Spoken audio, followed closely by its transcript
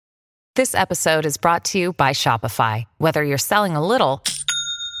This episode is brought to you by Shopify. Whether you're selling a little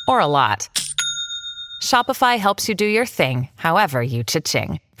or a lot, Shopify helps you do your thing, however you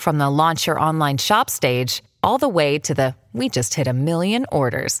cha-ching. From the launch your online shop stage, all the way to the we just hit 1 million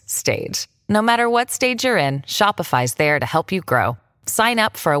orders stage. No matter what stage you're in, Shopify's there to help you grow. Sign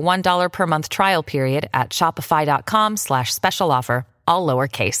up for a $1 per month trial period at shopify.com/special offer, all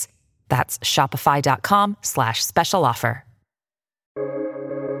lowercase. That's shopify.com/special offer.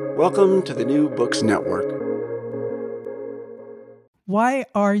 Welcome to the New Books Network. Why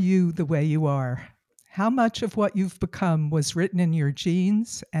are you the way you are? How much of what you've become was written in your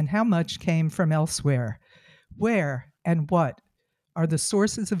genes, and how much came from elsewhere? Where and what are the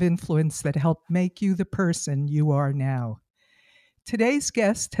sources of influence that help make you the person you are now? Today's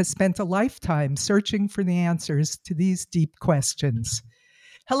guest has spent a lifetime searching for the answers to these deep questions.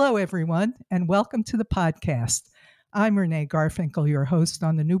 Hello, everyone, and welcome to the podcast. I'm Renee Garfinkel, your host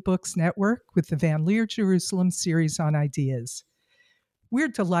on the New Books Network with the Van Leer Jerusalem series on ideas. We're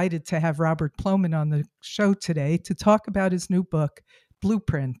delighted to have Robert Plomin on the show today to talk about his new book,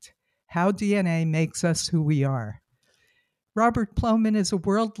 Blueprint: How DNA Makes Us Who We Are. Robert Plomin is a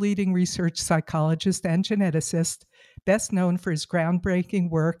world-leading research psychologist and geneticist, best known for his groundbreaking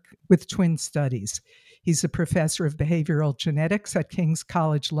work with twin studies. He's a professor of behavioral genetics at King's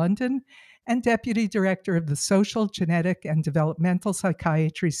College London and Deputy Director of the Social, Genetic, and Developmental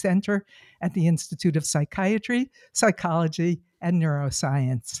Psychiatry Center at the Institute of Psychiatry, Psychology, and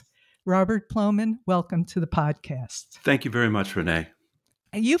Neuroscience. Robert Plomin, welcome to the podcast. Thank you very much, Renee.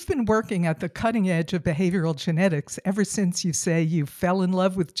 You've been working at the cutting edge of behavioral genetics ever since you say you fell in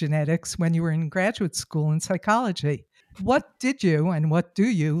love with genetics when you were in graduate school in psychology. What did you and what do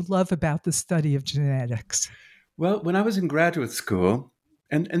you love about the study of genetics? Well, when I was in graduate school,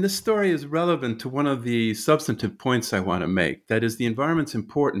 and this story is relevant to one of the substantive points I want to make. That is, the environment's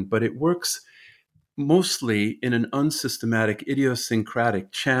important, but it works mostly in an unsystematic,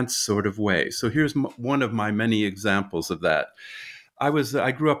 idiosyncratic, chance sort of way. So here's one of my many examples of that.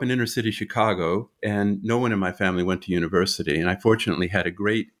 I grew up in inner city Chicago, and no one in my family went to university. And I fortunately had a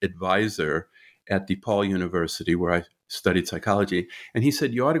great advisor at DePaul University, where I studied psychology. And he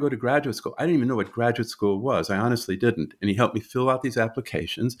said, you ought to go to graduate school. I didn't even know what graduate school was. I honestly didn't. And he helped me fill out these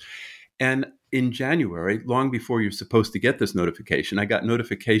applications. And in January, long before you're supposed to get this notification, I got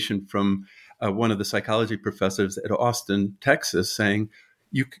notification from one of the psychology professors at Austin, Texas, saying,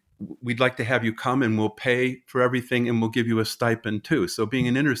 we'd like to have you come and we'll pay for everything and we'll give you a stipend too. So being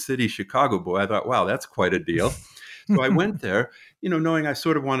an inner city Chicago boy, I thought, wow, that's quite a deal. So I went there, knowing I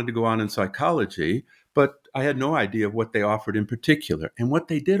sort of wanted to go on in psychology, but I had no idea of what they offered in particular. And what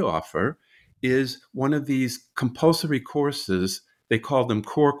they did offer is one of these compulsory courses. They called them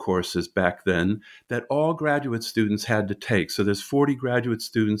core courses back then, that all graduate students had to take. So there's 40 graduate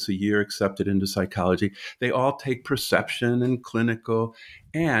students a year accepted into psychology. They all take perception and clinical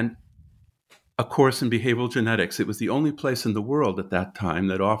and a course in behavioral genetics. It was the only place in the world at that time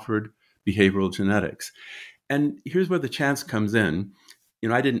that offered behavioral genetics. And here's where the chance comes in.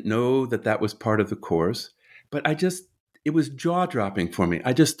 I didn't know that was part of the course, but it was jaw-dropping for me.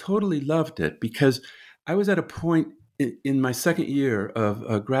 I just totally loved it because I was at a point in my second year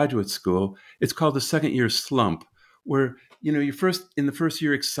of graduate school. It's called the second year slump, where, you're in the first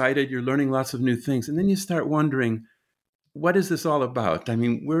year excited, you're learning lots of new things, and then you start wondering, what is this all about? I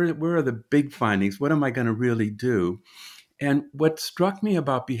mean, where are the big findings? What am I going to really do? And what struck me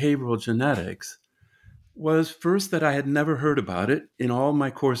about behavioral genetics was first that I had never heard about it in all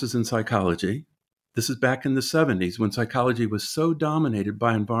my courses in psychology. This is back in the 70s when psychology was so dominated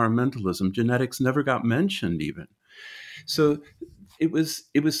by environmentalism. Genetics never got mentioned even. So it was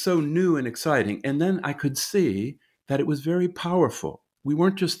so new and exciting. And then I could see that it was very powerful. We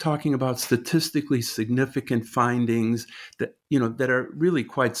weren't just talking about statistically significant findings that are really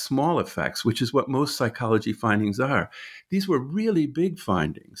quite small effects, which is what most psychology findings are. These were really big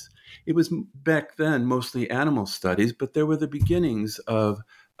findings. It was back then mostly animal studies, but there were the beginnings of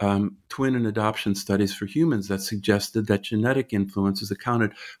twin and adoption studies for humans that suggested that genetic influences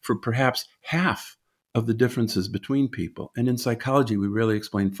accounted for perhaps half of the differences between people. And in psychology, we really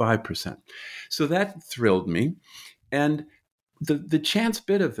explained 5%. So that thrilled me. And the chance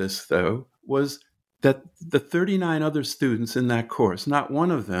bit of this, though, was that the 39 other students in that course, not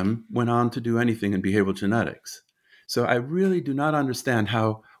one of them went on to do anything in behavioral genetics. So I really do not understand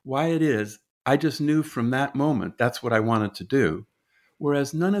why it is. I just knew from that moment that's what I wanted to do,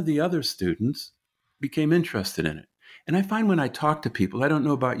 whereas none of the other students became interested in it. And I find when I talk to people, I don't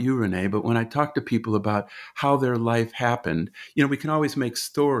know about you, Renee, but when I talk to people about how their life happened, we can always make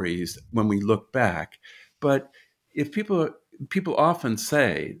stories when we look back. But if people people often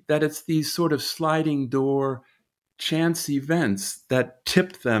say that it's these sort of sliding door chance events that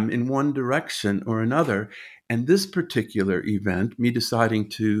tip them in one direction or another. And this particular event, me deciding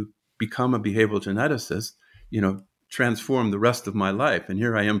to become a behavioral geneticist, transformed the rest of my life. And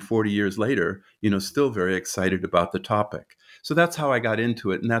here I am 40 years later, still very excited about the topic. So that's how I got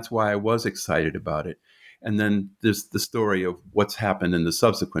into it. And that's why I was excited about it. And then there's the story of what's happened in the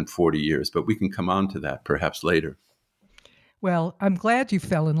subsequent 40 years, but we can come on to that perhaps later. Well, I'm glad you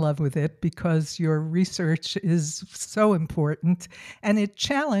fell in love with it because your research is so important and it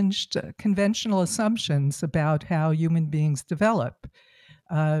challenged conventional assumptions about how human beings develop.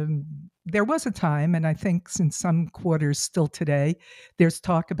 There was a time, and I think in some quarters still today, there's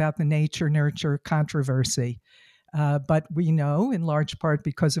talk about the nature-nurture controversy. But we know, in large part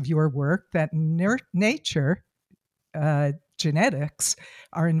because of your work, that nature, genetics,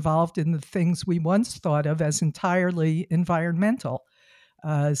 are involved in the things we once thought of as entirely environmental,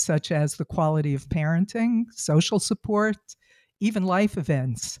 such as the quality of parenting, social support, even life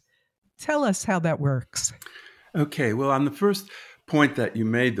events. Tell us how that works. Okay, well, on the first point that you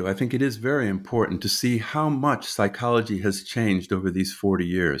made, though, I think it is very important to see how much psychology has changed over these 40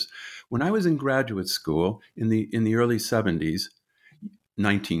 years. When I was in graduate school in the early 70s,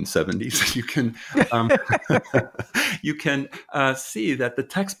 1970s, you can see that the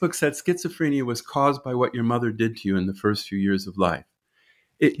textbook said schizophrenia was caused by what your mother did to you in the first few years of life.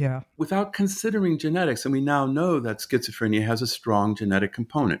 Without considering genetics, and we now know that schizophrenia has a strong genetic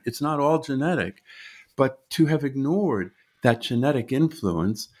component. It's not all genetic, but to have ignored that genetic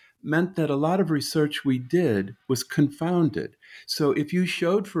influence meant that a lot of research we did was confounded. So if you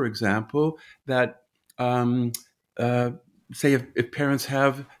showed, for example, that say if parents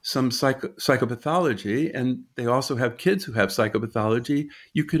have some psychopathology and they also have kids who have psychopathology,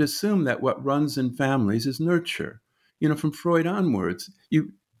 you could assume that what runs in families is nurture. From Freud onwards,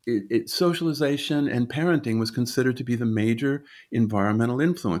 socialization and parenting was considered to be the major environmental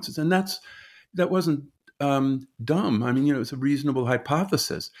influences. And that wasn't dumb. I mean, it was a reasonable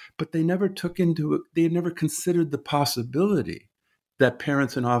hypothesis, but they never considered the possibility that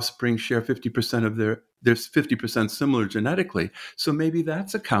parents and offspring share 50% of their 50% similar genetically. So maybe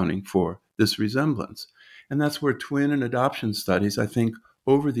that's accounting for this resemblance. And that's where twin and adoption studies, I think,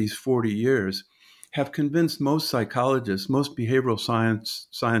 over these 40 years have convinced most psychologists, most behavioral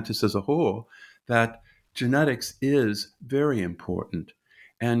scientists as a whole, that genetics is very important.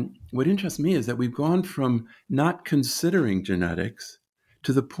 And what interests me is that we've gone from not considering genetics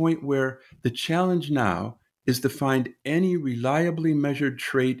to the point where the challenge now is to find any reliably measured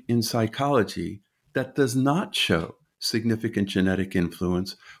trait in psychology that does not show significant genetic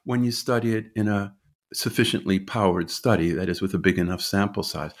influence when you study it in a sufficiently powered study, that is, with a big enough sample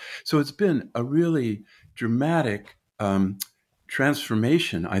size. So it's been a really dramatic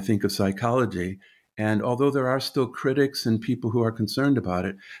transformation, I think, of psychology. And although there are still critics and people who are concerned about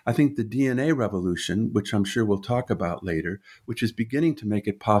it, I think the DNA revolution, which I'm sure we'll talk about later, which is beginning to make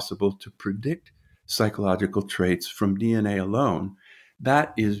it possible to predict psychological traits from DNA alone,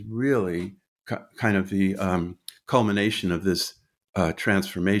 that is really kind of the culmination of this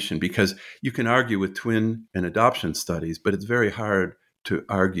transformation, because you can argue with twin and adoption studies, but it's very hard to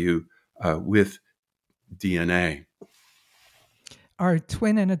argue with DNA. Are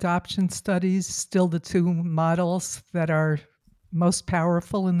twin and adoption studies still the two models that are most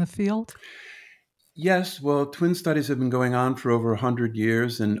powerful in the field? Yes, well, twin studies have been going on for over 100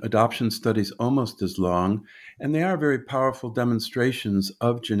 years and adoption studies almost as long, and they are very powerful demonstrations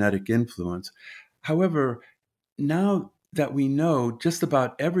of genetic influence. However, now that we know just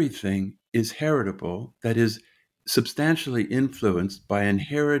about everything is heritable, that is, substantially influenced by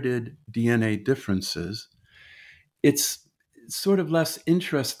inherited DNA differences, it's sort of less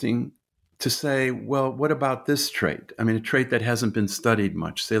interesting to say, well, what about this trait? I mean, a trait that hasn't been studied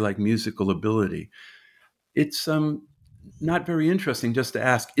much, say like musical ability. It's not very interesting just to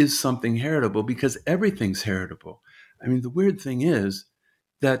ask, is something heritable? Because everything's heritable. I mean, the weird thing is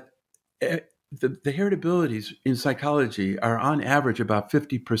that the heritabilities in psychology are on average about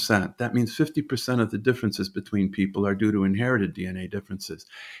 50%. That means 50% of the differences between people are due to inherited DNA differences.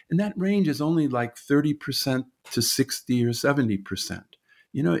 And that range is only like 30% to 60 or 70%.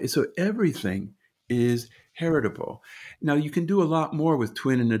 So everything is heritable. Now, you can do a lot more with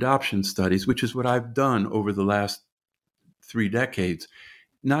twin and adoption studies, which is what I've done over the last 3 decades,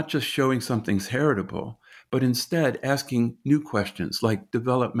 not just showing something's heritable, but instead asking new questions like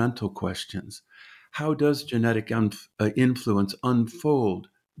developmental questions. How does genetic influence unfold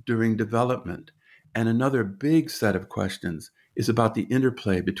during development? And another big set of questions is about the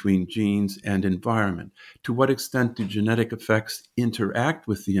interplay between genes and environment. To what extent do genetic effects interact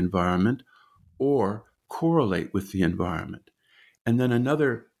with the environment or correlate with the environment? And then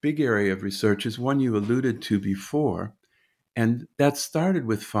another big area of research is one you alluded to before, and that started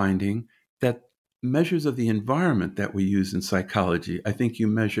with finding that measures of the environment that we use in psychology, I think you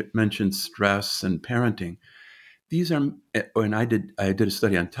mentioned stress and parenting. These are, and I did a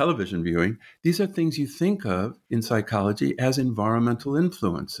study on television viewing. These are things you think of in psychology as environmental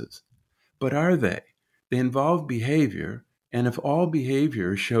influences. But are they? They involve behavior, and if all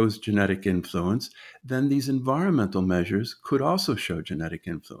behavior shows genetic influence, then these environmental measures could also show genetic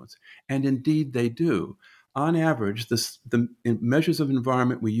influence. And indeed they do. On average, the measures of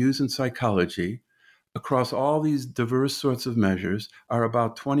environment we use in psychology across all these diverse sorts of measures are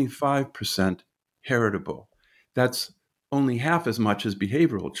about 25% heritable. That's only half as much as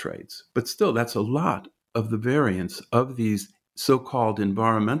behavioral traits, but still that's a lot of the variance of these so-called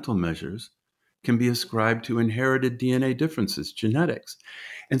environmental measures can be ascribed to inherited DNA differences, genetics.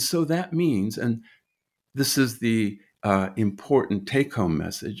 And so that means, and this is the important take-home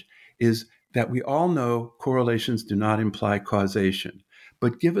message, is that we all know correlations do not imply causation.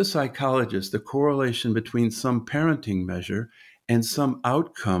 But give a psychologist a correlation between some parenting measure and some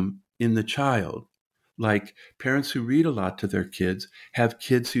outcome in the child. Like parents who read a lot to their kids have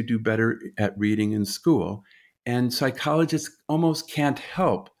kids who do better at reading in school. And psychologists almost can't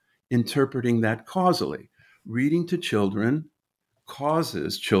help interpreting that causally. Reading to children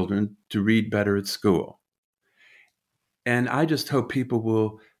causes children to read better at school. And I just hope people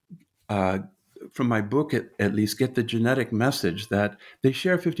will, from my book at least, get the genetic message that they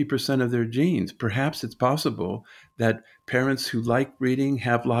share 50% of their genes. Perhaps it's possible that parents who like reading,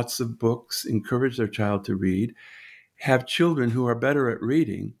 have lots of books, encourage their child to read, have children who are better at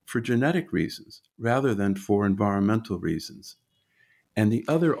reading for genetic reasons rather than for environmental reasons. And the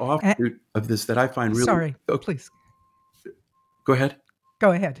other offshoot of this that I find really... Sorry, please. Go ahead.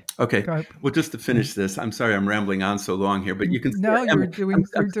 Go ahead. Okay. Go ahead. Well, just to finish this, I'm sorry I'm rambling on so long here, but you can see you're doing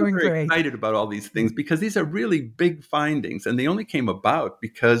very great. Excited about all these things because these are really big findings, and they only came about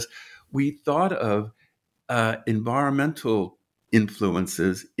because we thought of environmental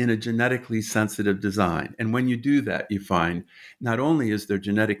influences in a genetically sensitive design. And when you do that, you find not only is there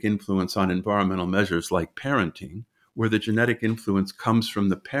genetic influence on environmental measures like parenting, where the genetic influence comes from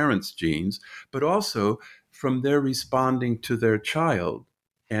the parents' genes, but also from their responding to their child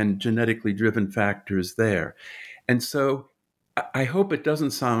and genetically driven factors there. And so I hope it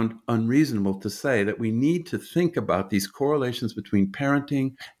doesn't sound unreasonable to say that we need to think about these correlations between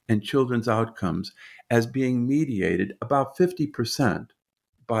parenting and children's outcomes as being mediated about 50%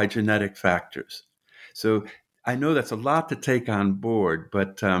 by genetic factors. So I know that's a lot to take on board,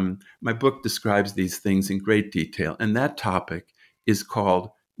 but my book describes these things in great detail. And that topic is called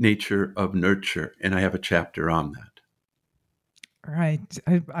Nature of Nurture, and I have a chapter on that. Right.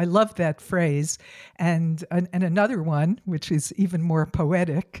 I love that phrase. And another one, which is even more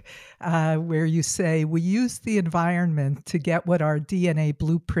poetic, where you say, we use the environment to get what our DNA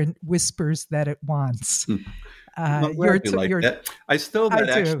blueprint whispers that it wants. That. I stole that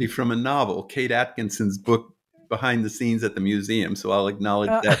actually from a novel, Kate Atkinson's book, Behind the Scenes at the Museum. So I'll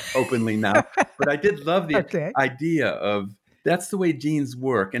acknowledge that openly now. But I did love the idea of that's the way genes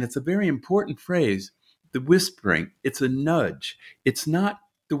work. And it's a very important phrase. The whispering, it's a nudge. It's not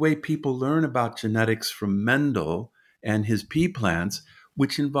the way people learn about genetics from Mendel and his pea plants,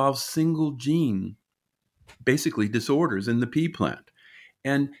 which involves single gene, basically disorders in the pea plant.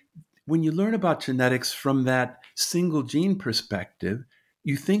 And when you learn about genetics from that single gene perspective,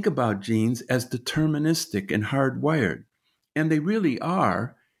 you think about genes as deterministic and hardwired. And they really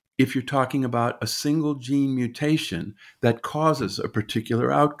are, if you're talking about a single gene mutation that causes a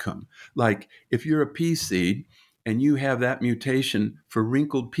particular outcome. Like if you're a pea seed and you have that mutation for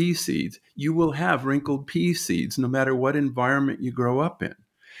wrinkled pea seeds, you will have wrinkled pea seeds no matter what environment you grow up in.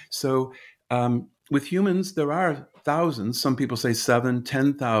 So with humans, there are thousands, some people say 7,000,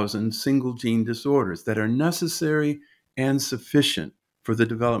 10,000 single gene disorders that are necessary and sufficient for the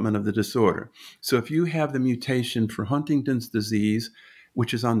development of the disorder. So if you have the mutation for Huntington's disease,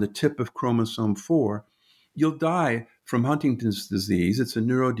 which is on the tip of chromosome 4, you'll die from Huntington's disease. It's a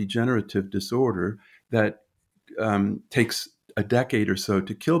neurodegenerative disorder that takes a decade or so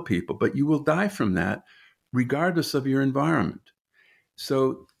to kill people, but you will die from that regardless of your environment.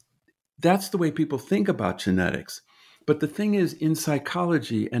 So that's the way people think about genetics. But the thing is, in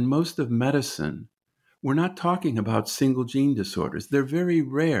psychology and most of medicine, we're not talking about single gene disorders. They're very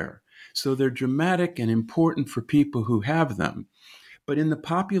rare. So they're dramatic and important for people who have them. But in the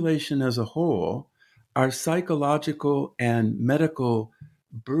population as a whole, our psychological and medical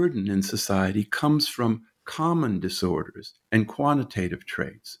burden in society comes from common disorders and quantitative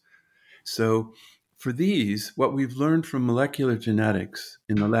traits. So, for these, what we've learned from molecular genetics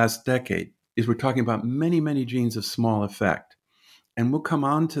in the last decade is we're talking about many, many genes of small effect. And we'll come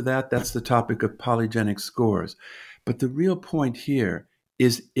on to that. That's the topic of polygenic scores. But the real point here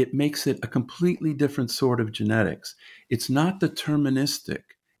is it makes it a completely different sort of genetics. It's not deterministic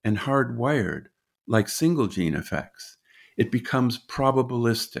and hardwired like single gene effects. It becomes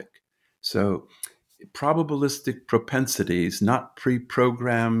probabilistic. So, probabilistic propensities, not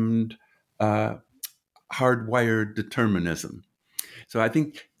pre-programmed, hardwired determinism. So I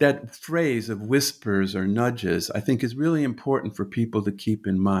think that phrase of whispers or nudges, I think is really important for people to keep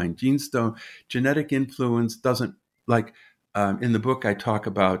in mind. Genetic influence doesn't, like in the book, I talk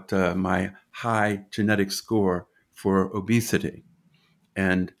about my high genetic score for obesity.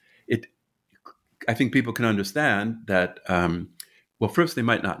 And I think people can understand that, well, first, they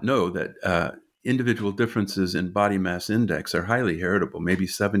might not know that individual differences in body mass index are highly heritable, maybe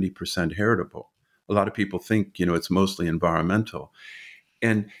 70% heritable. A lot of people think, it's mostly environmental.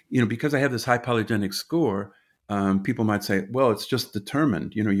 And, because I have this high polygenic score, people might say, well, it's just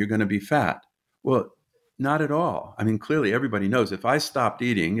determined, you're going to be fat. Well, not at all. I mean, clearly everybody knows if I stopped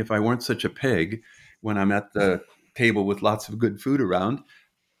eating, if I weren't such a pig when I'm at the table with lots of good food around,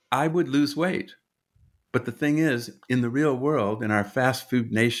 I would lose weight. But the thing is, in the real world, in our fast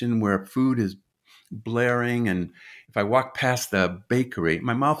food nation where food is blaring, and if I walk past the bakery,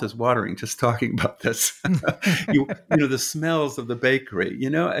 my mouth is watering just talking about this. The smells of the bakery.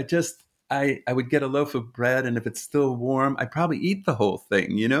 I would get a loaf of bread, and if it's still warm, I'd probably eat the whole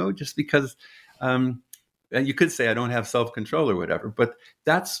thing. Just because you could say I don't have self-control or whatever, but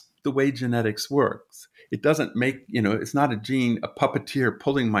that's the way genetics works. It doesn't make, it's not a gene, a puppeteer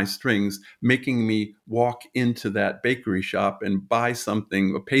pulling my strings, making me walk into that bakery shop and buy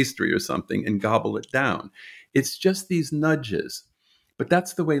something, a pastry or something, and gobble it down. It's just these nudges. But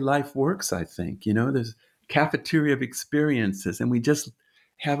that's the way life works, I think. There's a cafeteria of experiences, and we just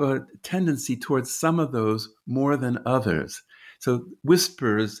have a tendency towards some of those more than others. So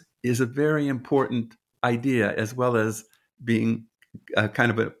whispers is a very important idea, as well as being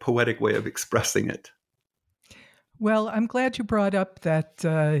kind of a poetic way of expressing it. Well, I'm glad you brought up that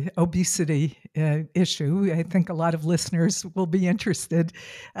obesity issue. I think a lot of listeners will be interested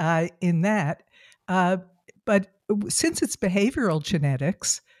in that. But since it's behavioral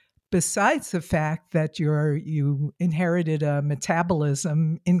genetics, besides the fact that you inherited a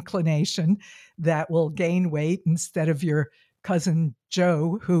metabolism inclination that will gain weight instead of your cousin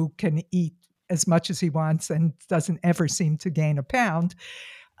Joe, who can eat as much as he wants and doesn't ever seem to gain a pound,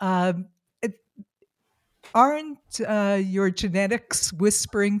 aren't your genetics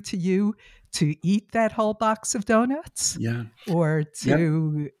whispering to you to eat that whole box of donuts? Yeah. Or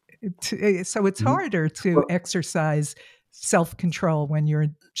so it's harder to exercise self-control when your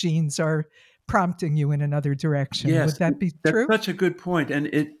genes are prompting you in another direction. Yes, would that be true? That's such a good point. And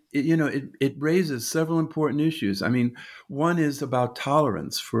it raises several important issues. I mean, one is about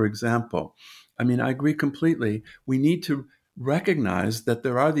tolerance, for example. I mean, I agree completely. We need to recognize that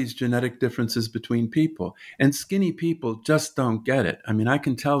there are these genetic differences between people, and skinny people just don't get it. I mean, I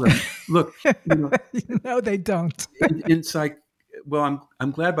can tell them, look, no, they don't. It's like, well,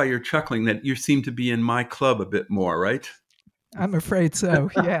 I'm glad by your chuckling that you seem to be in my club a bit more, right? I'm afraid so,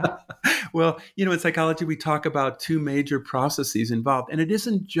 yeah. Well, in psychology, we talk about two major processes involved, and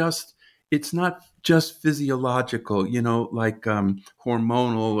it's not just physiological, like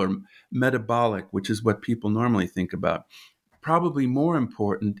hormonal or metabolic, which is what people normally think about. Probably more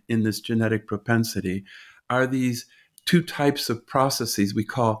important in this genetic propensity are these two types of processes we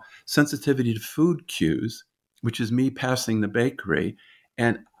call sensitivity to food cues, which is me passing the bakery,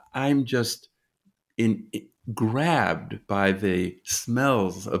 and I'm just grabbed by the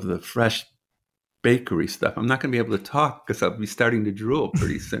smells of the fresh bakery stuff. I'm not going to be able to talk because I'll be starting to drool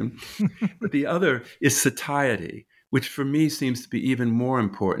pretty soon. But the other is satiety, which for me seems to be even more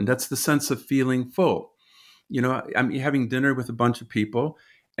important. That's the sense of feeling full. I'm having dinner with a bunch of people,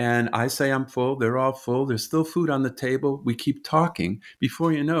 and I say I'm full. They're all full. There's still food on the table. We keep talking.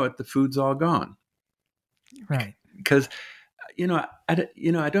 Before you know it, the food's all gone. Right. Because,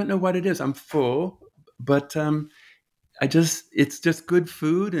 I don't know what it is. I'm full, but it's just good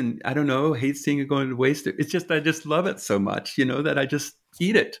food, and I don't know, hate seeing it going to waste. It's just, I just love it so much, that I just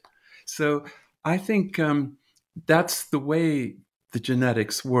eat it. So I think that's the way the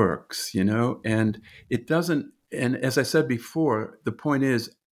genetics works, and it doesn't, and as I said before, the point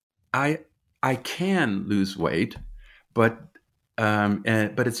is I can lose weight, but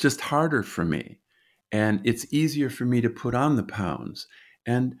it's just harder for me. and it's easier for me to put on the pounds.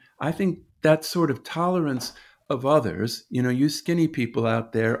 And I think that sort of tolerance of others, you skinny people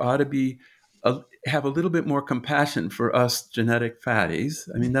out there ought to be have a little bit more compassion for us genetic fatties.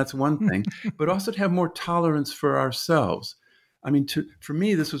 I mean, that's one thing, but also to have more tolerance for ourselves. I mean, for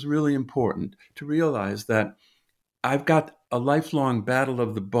me, this was really important to realize that I've got a lifelong battle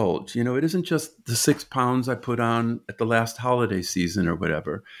of the bulge. It isn't just the 6 pounds I put on at the last holiday season or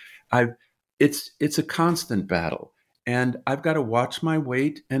whatever. It's a constant battle, and I've got to watch my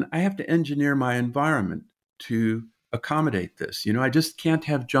weight, and I have to engineer my environment to accommodate this. I just can't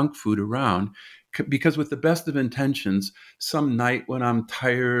have junk food around because with the best of intentions, some night when I'm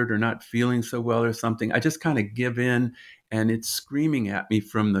tired or not feeling so well or something, I just kind of give in and it's screaming at me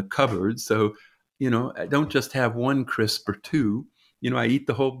from the cupboard. So, I don't just have one crisp or two, I eat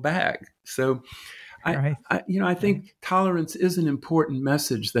the whole bag. So Right. I think tolerance is an important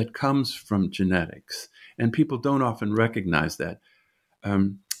message that comes from genetics, and people don't often recognize that.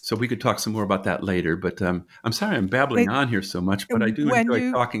 So we could talk some more about that later, but I'm sorry I'm babbling on here so much, but I do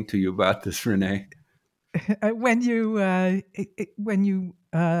enjoy talking to you about this, Renee. When you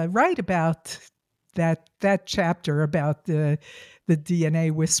write about that chapter about the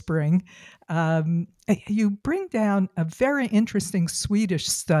DNA whispering, you bring down a very interesting Swedish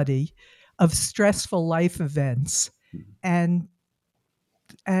study of stressful life events and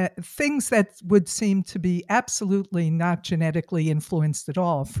things that would seem to be absolutely not genetically influenced at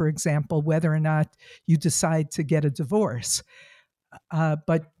all. For example, whether or not you decide to get a divorce.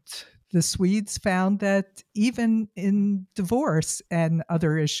 But the Swedes found that even in divorce and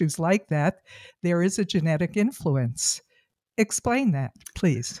other issues like that, there is a genetic influence. Explain that,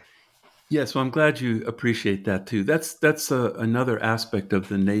 please. Yes, well, I'm glad you appreciate that too. That's another aspect of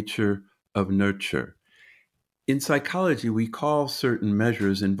the nature of nurture. In psychology, we call certain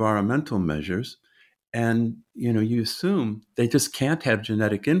measures environmental measures, and you assume they just can't have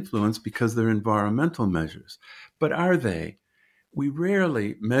genetic influence because they're environmental measures. But are they? We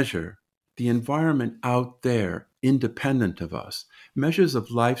rarely measure the environment out there independent of us. Measures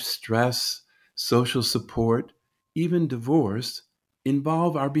of life stress, social support, even divorce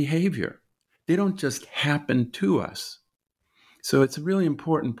involve our behavior. They don't just happen to us. So it's a really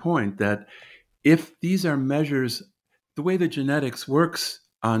important point that if these are measures, the way the genetics works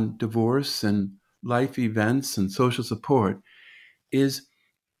on divorce and life events and social support is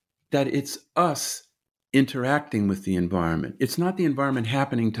that it's us interacting with the environment. It's not the environment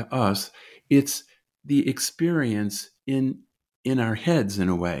happening to us. It's the experience in our heads in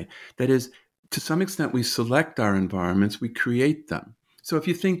a way. That is, to some extent, we select our environments, we create them. So if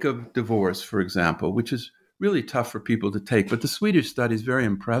you think of divorce, for example, which is really tough for people to take, but the Swedish study is very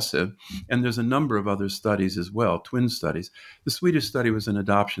impressive, and there's a number of other studies as well, twin studies. The Swedish study was an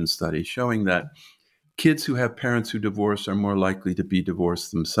adoption study showing that kids who have parents who divorce are more likely to be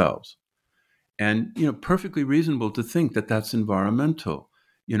divorced themselves. And, perfectly reasonable to think that that's environmental.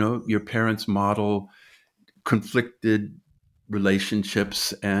 Your parents model conflicted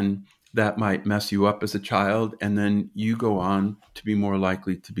relationships, and that might mess you up as a child, and then you go on to be more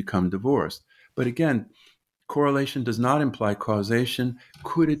likely to become divorced. But again, correlation does not imply causation.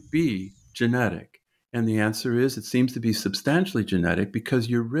 Could it be genetic? And the answer is it seems to be substantially genetic, because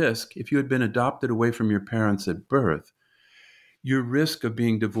your risk, if you had been adopted away from your parents at birth, your risk of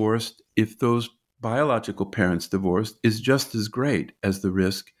being divorced if those biological parents divorced is just as great as the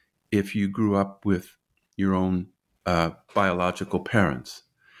risk if you grew up with your own biological parents.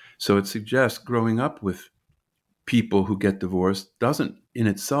 So it suggests growing up with people who get divorced doesn't in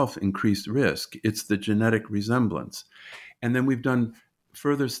itself increase risk. It's the genetic resemblance. And then we've done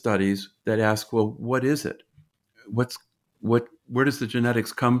further studies that ask, well, what is it? Where does the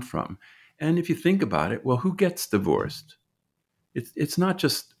genetics come from? And if you think about it, well, who gets divorced? It's not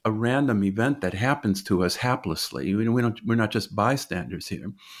just a random event that happens to us haplessly. We're not just bystanders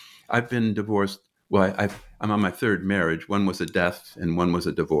here. I've been divorced. Well, I'm on my third marriage. One was a death and one was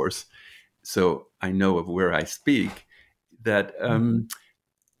a divorce. So I know of where I speak that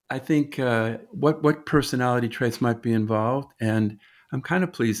I think what personality traits might be involved. And I'm kind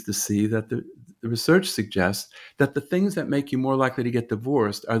of pleased to see that the research suggests that the things that make you more likely to get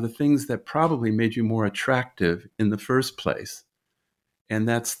divorced are the things that probably made you more attractive in the first place. And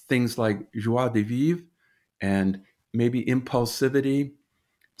that's things like joie de vivre and maybe impulsivity,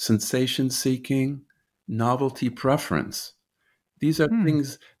 sensation seeking, novelty preference. These are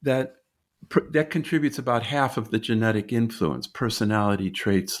things that contributes about half of the genetic influence, personality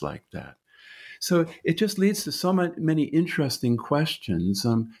traits like that. So it just leads to so many interesting questions.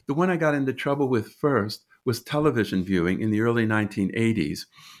 The one I got into trouble with first was television viewing in the early 1980s,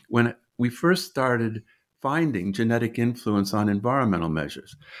 when we first started finding genetic influence on environmental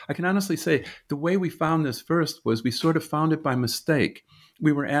measures. I can honestly say the way we found this first was we sort of found it by mistake.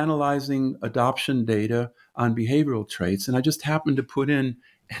 We were analyzing adoption data on behavioral traits, and I just happened to put in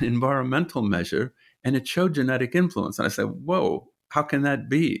an environmental measure, and it showed genetic influence. And I said, whoa, how can that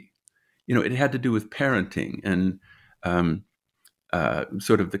be? It had to do with parenting and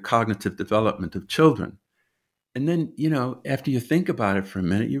sort of the cognitive development of children. And then, after you think about it for a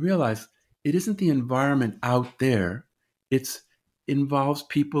minute, you realize it isn't the environment out there. It involves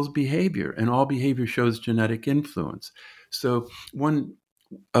people's behavior, and all behavior shows genetic influence. So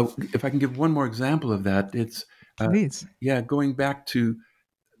if I can give one more example of that, it's Please. Going back to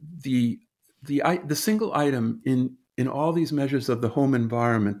the single item in all these measures of the home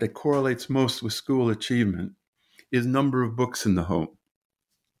environment that correlates most with school achievement is number of books in the home.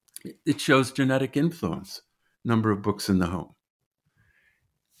 It shows genetic influence, number of books in the home.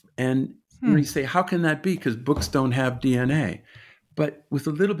 And you say, how can that be? Because books don't have DNA. But with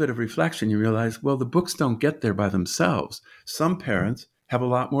a little bit of reflection, you realize, well, the books don't get there by themselves. Some parents have a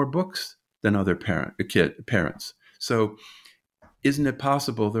lot more books than other parents. So isn't it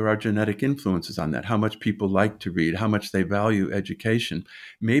possible there are genetic influences on that? How much people like to read, how much they value education,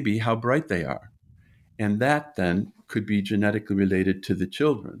 maybe how bright they are. And that then could be genetically related to the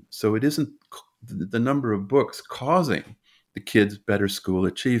children. So it isn't the number of books causing the kids' better school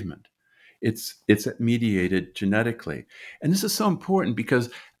achievement. It's mediated genetically. And this is so important because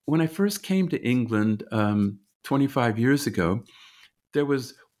when I first came to England 25 years ago, there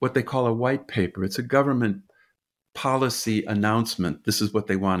was what they call a white paper. It's a government policy announcement. This is what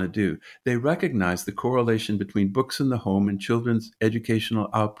they want to do. They recognize the correlation between books in the home and children's educational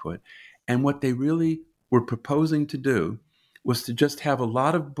output. And what they really were proposing to do was to just have a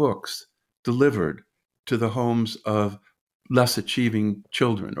lot of books delivered to the homes of less achieving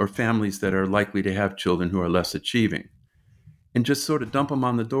children or families that are likely to have children who are less achieving, and just sort of dump them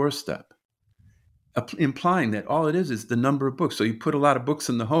on the doorstep, implying that all it is the number of books. So you put a lot of books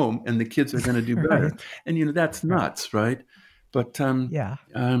in the home and the kids are going to do better. Right. And, that's nuts, right? But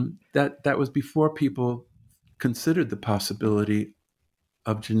that was before people considered the possibility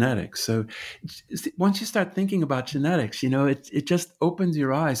of genetics. So once you start thinking about genetics, it just opens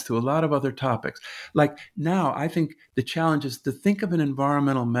your eyes to a lot of other topics. Like now, I think the challenge is to think of an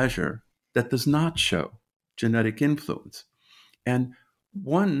environmental measure that does not show genetic influence. And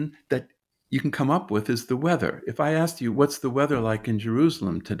one that you can come up with is the weather. If I asked you, what's the weather like in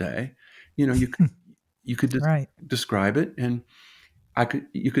Jerusalem today? You could describe it, and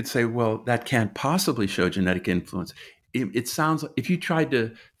you could say, well, that can't possibly show genetic influence. It sounds like if you tried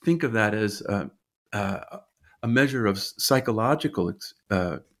to think of that as a measure of psychological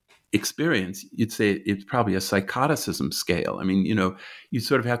experience, you'd say it's probably a psychoticism scale. I mean, you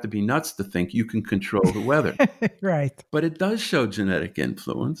sort of have to be nuts to think you can control the weather. Right. But it does show genetic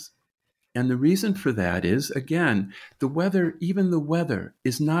influence. And the reason for that is, again, even the weather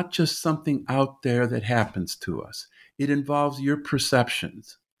is not just something out there that happens to us. It involves your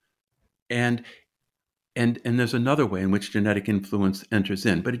perceptions. And there's another way in which genetic influence enters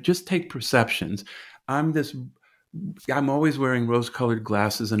in, but just take perceptions. I'm always wearing rose-colored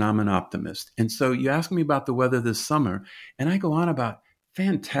glasses, and I'm an optimist. And so you ask me about the weather this summer, and I go on about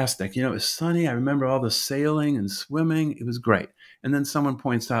fantastic. It was sunny. I remember all the sailing and swimming. It was great. And then someone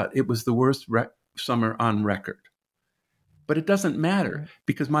points out it was the worst summer on record. But it doesn't matter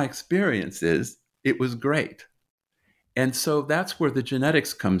because my experience is it was great. And so that's where the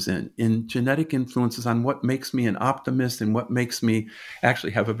genetics comes in genetic influences on what makes me an optimist and what makes me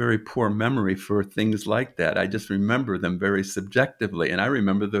actually have a very poor memory for things like that. I just remember them very subjectively. And I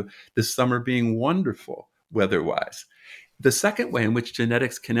remember the summer being wonderful weather-wise. The second way in which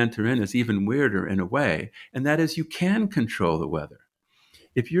genetics can enter in is even weirder in a way, and that is you can control the weather.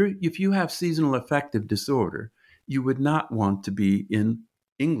 If you have seasonal affective disorder, you would not want to be in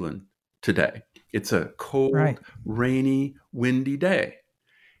England today. It's a cold, rainy, windy day.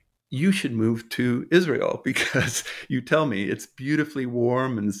 You should move to Israel because you tell me it's beautifully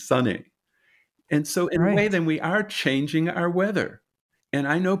warm and sunny. And so in a way, then we are changing our weather. And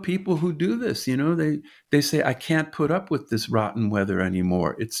I know people who do this, they say, I can't put up with this rotten weather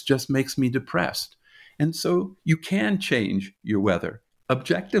anymore. It just makes me depressed. And so you can change your weather,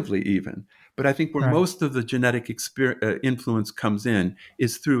 objectively even. But I think where most of the genetic influence comes in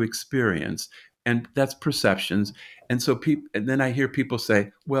is through experience. And that's perceptions. And so and then I hear people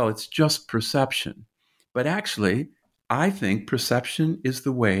say, well, it's just perception. But actually, I think perception is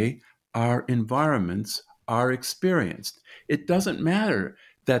the way our environments are experienced. It doesn't matter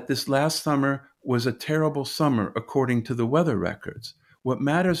that this last summer was a terrible summer according to the weather records. What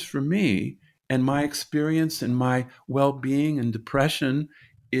matters for me and my experience and my well-being and depression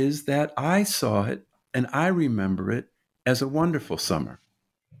is that I saw it and I remember it as a wonderful summer.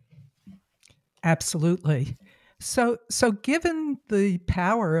 Absolutely. So given the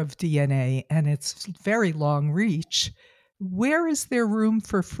power of DNA and its very long reach, where is there room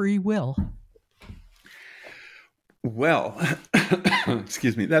for free will? Well,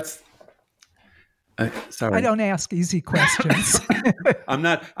 excuse me, that's sorry. I don't ask easy questions.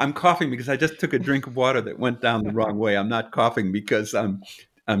 I'm coughing because I just took a drink of water that went down the wrong way. I'm not coughing because I'm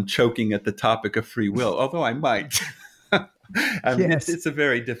choking at the topic of free will, although I might. Yes. It's a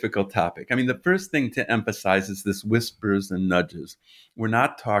very difficult topic. I mean, the first thing to emphasize is this whispers and nudges. We're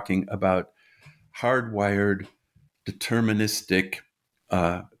not talking about hardwired, deterministic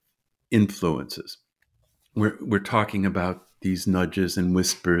influences. We're talking about these nudges and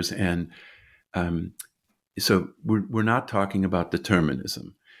whispers, and so we're not talking about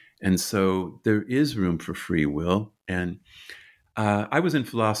determinism. And so there is room for free will. And I was in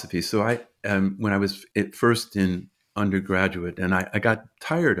philosophy, so when I was at first in undergraduate, and I got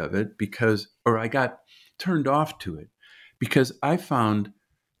tired of it or I got turned off to it because I found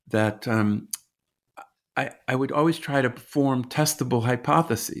that I would always try to form testable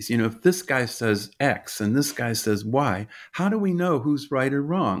hypotheses. If this guy says X and this guy says Y, how do we know who's right or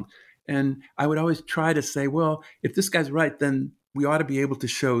wrong? And I would always try to say, well, if this guy's right, then we ought to be able to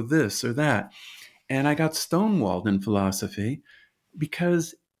show this or that. And I got stonewalled in philosophy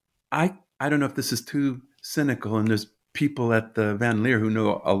because I don't know if this is too cynical, and there's people at the Van Leer who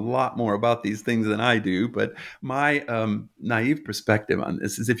know a lot more about these things than I do, but my naive perspective on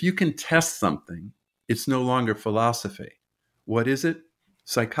this is if you can test something, it's no longer philosophy. What is it?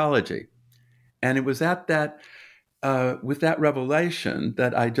 Psychology. And it was at that with that revelation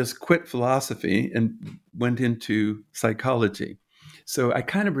that I just quit philosophy and went into psychology. So I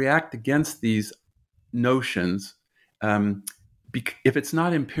kind of react against these notions. If it's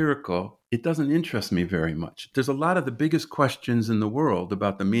not empirical, it doesn't interest me very much. There's a lot of the biggest questions in the world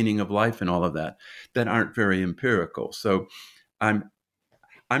about the meaning of life and all of that aren't very empirical. So I'm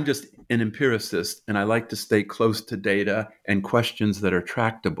just an empiricist, and I like to stay close to data and questions that are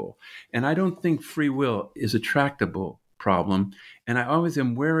tractable. And I don't think free will is a tractable problem. And I always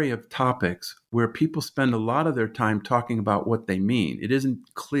am wary of topics where people spend a lot of their time talking about what they mean. It isn't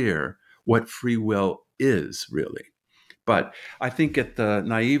clear what free will is really. But I think at the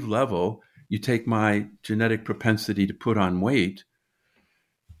naive level, you take my genetic propensity to put on weight,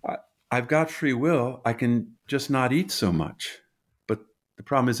 I've got free will. I can just not eat so much. But the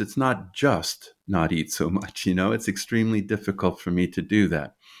problem is it's not just not eat so much. It's extremely difficult for me to do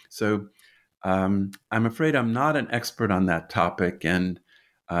that. So I'm afraid I'm not an expert on that topic. And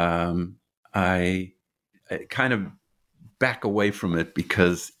I kind of back away from it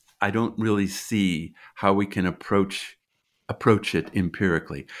because I don't really see how we can approach it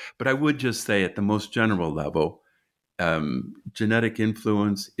empirically. But I would just say at the most general level, genetic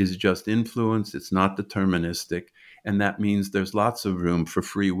influence is just influence. It's not deterministic. And that means there's lots of room for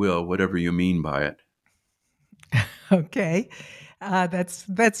free will, whatever you mean by it. Okay.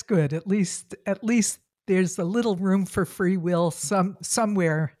 That's good. At least there's a little room for free will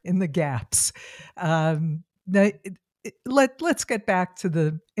somewhere in the gaps. Let's get back to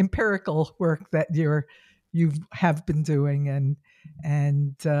the empirical work that you have been doing,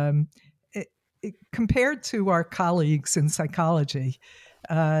 and compared to our colleagues in psychology,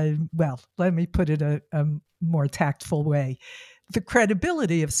 well, let me put it a more tactful way. The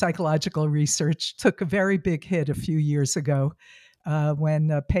credibility of psychological research took a very big hit a few years ago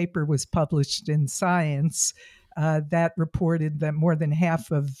when a paper was published in Science that reported that more than half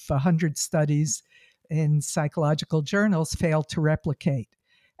of 100 studies in psychological journals failed to replicate.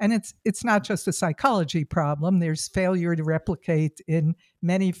 And it's not just a psychology problem. There's failure to replicate in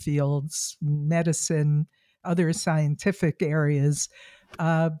many fields, medicine, other scientific areas.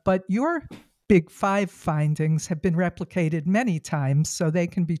 But your Big Five findings have been replicated many times, so they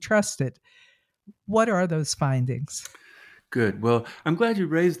can be trusted. What are those findings? Good. Well, I'm glad you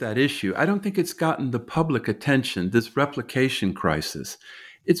raised that issue. I don't think it's gotten the public attention, this replication crisis.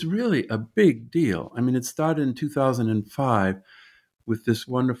 It's really a big deal. I mean, it started in 2005 with this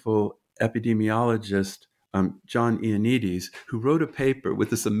wonderful epidemiologist, John Ioannidis, who wrote a paper with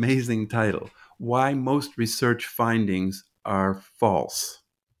this amazing title, Why Most Research Findings Are False.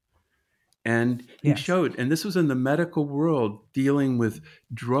 And he showed, and this was in the medical world dealing with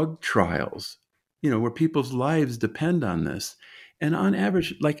drug trials, where people's lives depend on this. And on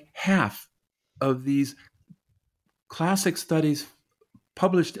average, like half of these classic studies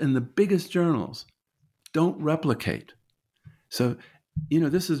published in the biggest journals don't replicate. So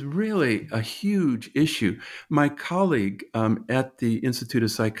this is really a huge issue. My colleague at the Institute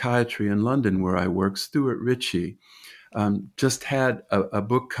of Psychiatry in London, where I work, Stuart Ritchie, just had a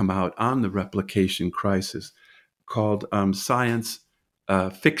book come out on the replication crisis called Science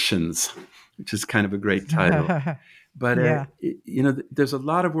Fictions, which is kind of a great title. But Yeah. there's a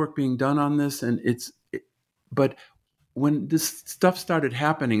lot of work being done on this, and but when this stuff started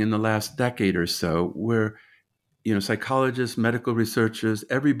happening in the last decade or so, where psychologists, medical researchers,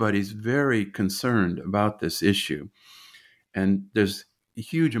 everybody's very concerned about this issue, and there's a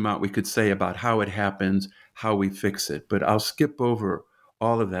huge amount we could say about how it happens, how we fix it. But I'll skip over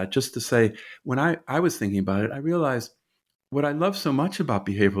all of that just to say, when I was thinking about it, I realized what I love so much about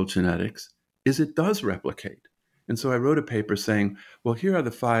behavioral genetics is it does replicate. And so I wrote a paper saying, well, here are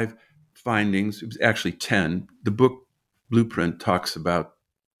the 5 findings. It was actually 10. The book Blueprint talks about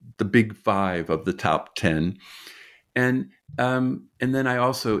the big 5 of the top 10. And then I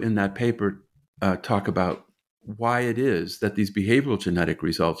also, in that paper, talk about why it is that these behavioral genetic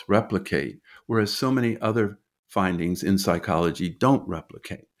results replicate, whereas so many other findings in psychology don't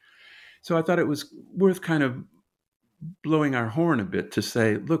replicate. So I thought it was worth kind of blowing our horn a bit to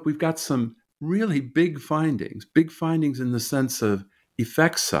say, look, we've got some really big findings in the sense of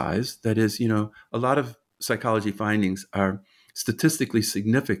effect size. That is, a lot of psychology findings are statistically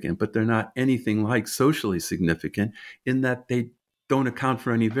significant, but they're not anything like socially significant in that they don't account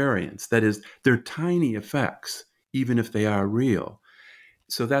for any variance. That is, they're tiny effects, even if they are real.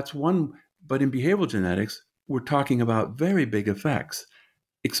 So that's one. But in behavioral genetics, we're talking about very big effects.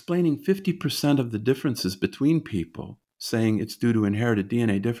 Explaining 50% of the differences between people, saying it's due to inherited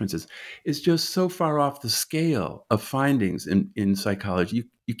DNA differences, is just so far off the scale of findings in psychology.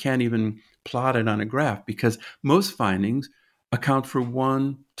 You can't even plot it on a graph, because most findings account for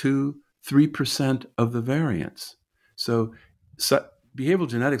 1, 2, 3% of the variance. So behavioral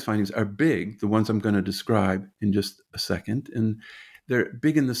genetics findings are big, the ones I'm going to describe in just a second. And they're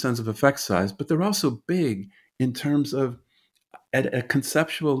big in the sense of effect size, but they're also big in terms of at a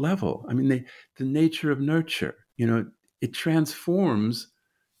conceptual level. I mean, the nature of nurture, it transforms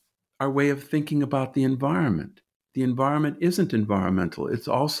our way of thinking about the environment. The environment isn't environmental. It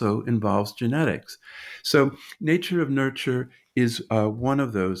also involves genetics. So nature of nurture is one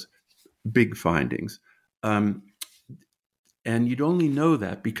of those big findings. And you'd only know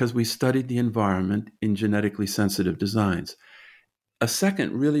that because we studied the environment in genetically sensitive designs. A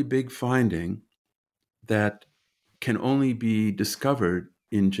second really big finding that can only be discovered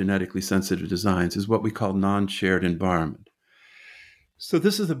in genetically sensitive designs is what we call non-shared environment. So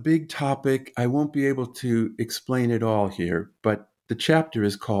this is a big topic. I won't be able to explain it all here, but the chapter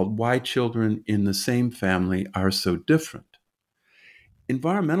is called Why Children in the Same Family Are So Different.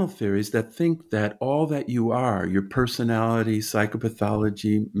 Environmental theories that think that all that you are, your personality,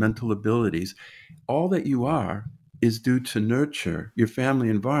 psychopathology, mental abilities, all that you are is due to nurture, your family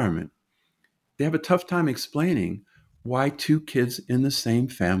environment. They have a tough time explaining why 2 kids in the same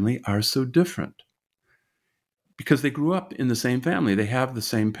family are so different. Because they grew up in the same family, they have the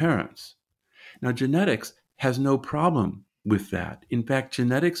same parents. Now, genetics has no problem with that. In fact,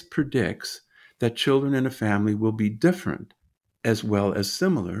 genetics predicts that children in a family will be different as well as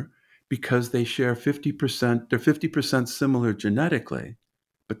similar, because they share 50%, they're 50% similar genetically,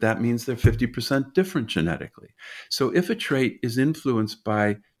 but that means they're 50% different genetically. So if a trait is influenced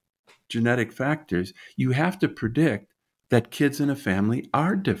by genetic factors, you have to predict that kids in a family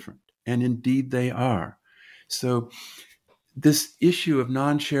are different, and indeed they are. So this issue of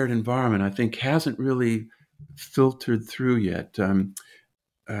non-shared environment, I think, hasn't really filtered through yet.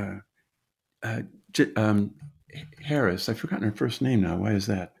 Harris, I've forgotten her first name now. Why is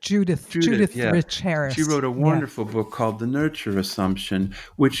that? Judith yeah. Rich Harris. She wrote a wonderful book called The Nurture Assumption,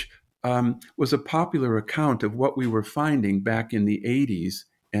 which was a popular account of what we were finding back in the 80s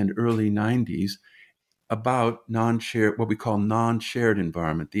and early 90s about non-shared, what we call non-shared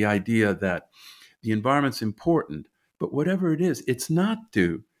environment, the idea that the environment's important, but whatever it is, it's not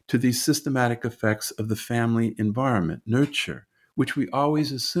due to these systematic effects of the family environment, nurture, which we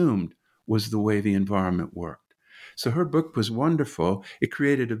always assumed was the way the environment worked. So her book was wonderful. It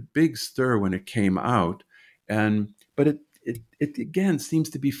created a big stir when it came out, but it again seems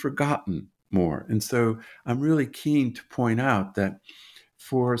to be forgotten more. And so I'm really keen to point out that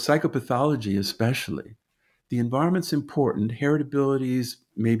for psychopathology especially, the environment's important. Heritability is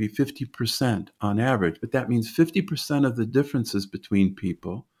maybe 50% on average, but that means 50% of the differences between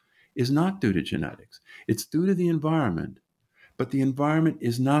people is not due to genetics. It's due to the environment, but the environment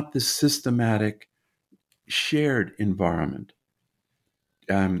is not the systematic shared environment.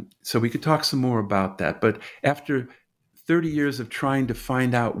 So we could talk some more about that. But after 30 years of trying to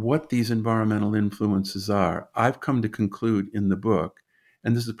find out what these environmental influences are, I've come to conclude in the book,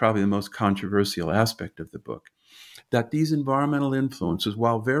 and this is probably the most controversial aspect of the book, that these environmental influences,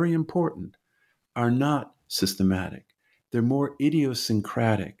 while very important, are not systematic. They're more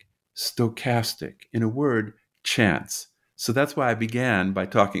idiosyncratic, stochastic, in a word, chance. So that's why I began by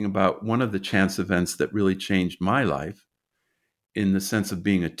talking about one of the chance events that really changed my life in the sense of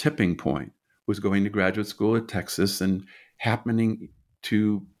being a tipping point, was going to graduate school at Texas and happening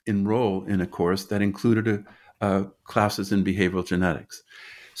to enroll in a course that included classes in behavioral genetics.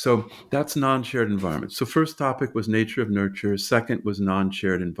 So that's non-shared environment. So first topic was nature of nurture. Second was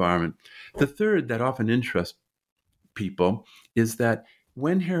non-shared environment. The third that often interests people is that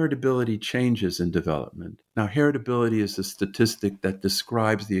when heritability changes in development, now heritability is a statistic that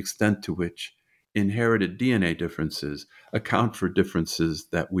describes the extent to which inherited DNA differences account for differences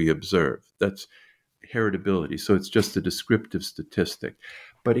that we observe. That's heritability. So it's just a descriptive statistic.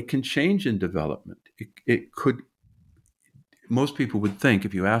 But it can change in development. It could, most people would think,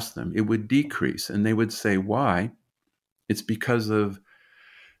 if you ask them, it would decrease. And they would say, why? It's because of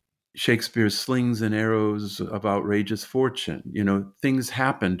Shakespeare's slings and arrows of outrageous fortune. You know, things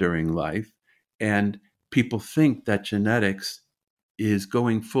happen during life, and people think that genetics is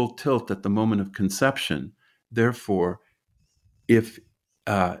going full tilt at the moment of conception. Therefore, if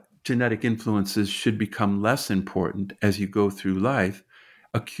genetic influences should become less important as you go through life,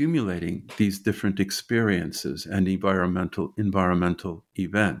 accumulating these different experiences and environmental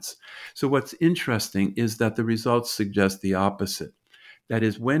events. So what's interesting is that the results suggest the opposite. That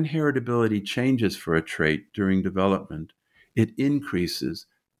is, when heritability changes for a trait during development, it increases,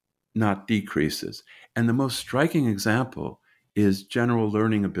 not decreases. And the most striking example is general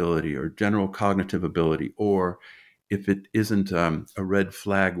learning ability or general cognitive ability, or if it isn't a red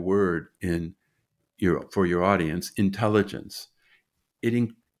flag word for your audience, intelligence.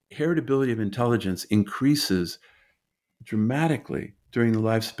 Heritability of intelligence increases dramatically during the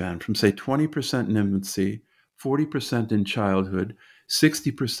lifespan from, say, 20% in infancy, 40% in childhood,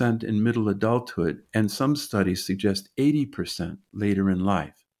 60% in middle adulthood, and some studies suggest 80% later in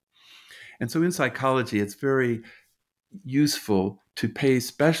life. And so in psychology, it's very useful to pay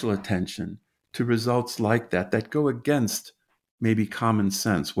special attention to results like that go against maybe common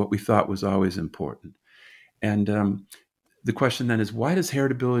sense, what we thought was always important. And the question then is, why does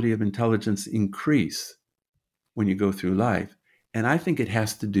heritability of intelligence increase when you go through life? And I think it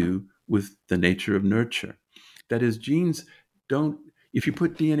has to do with the nature of nurture. That is, genes don't, if you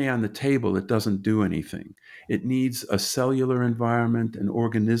put DNA on the table, it doesn't do anything. It needs a cellular environment, an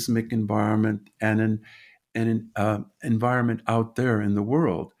organismic environment, and an environment out there in the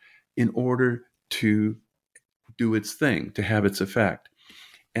world in order to do its thing, to have its effect.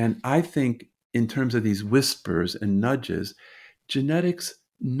 And I think in terms of these whispers and nudges, genetics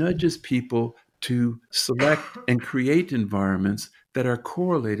nudges people to select and create environments that are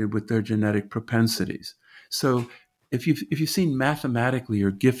correlated with their genetic propensities. So if you've seen mathematically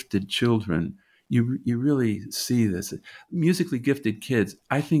or gifted children, you really see this. Musically gifted kids,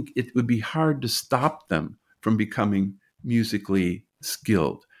 I think it would be hard to stop them from becoming musically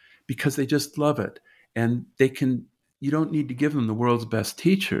skilled because they just love it. And you don't need to give them the world's best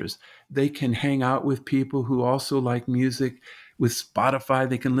teachers. They can hang out with people who also like music. With Spotify,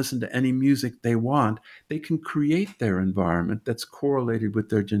 they can listen to any music they want. They can create their environment that's correlated with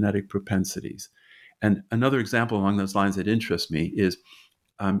their genetic propensities. And another example along those lines that interests me is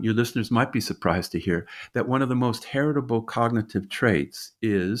your listeners might be surprised to hear that one of the most heritable cognitive traits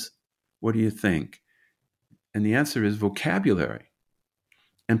is, what do you think? And the answer is vocabulary.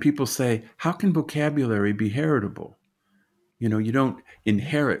 And people say, how can vocabulary be heritable? You know, you don't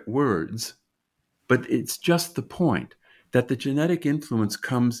inherit words, but it's just the point that the genetic influence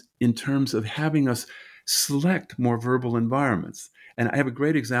comes in terms of having us select more verbal environments. And I have a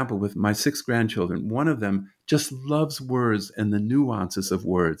great example with my 6 grandchildren. One of them just loves words and the nuances of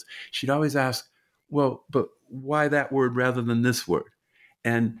words. She'd always ask, well, but why that word rather than this word?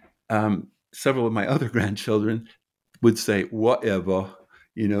 And several of my other grandchildren would say, whatever,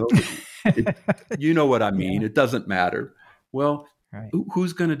 you know, you know what I mean. Yeah. It doesn't matter. Well, Right.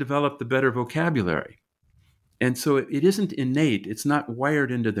 who's going to develop the better vocabulary? And so it isn't innate. It's not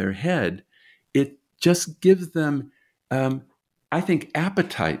wired into their head. It just gives them, I think,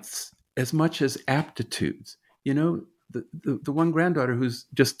 appetites as much as aptitudes. You know, the one granddaughter who's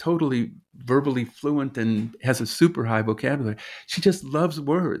just totally verbally fluent and has a super high vocabulary, she just loves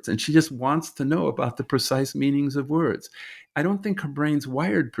words and she just wants to know about the precise meanings of words. I don't think her brain's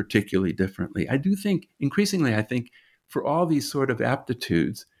wired particularly differently. I do think, increasingly, I think for all these sort of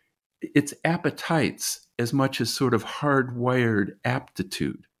aptitudes, it's appetites as much as sort of hardwired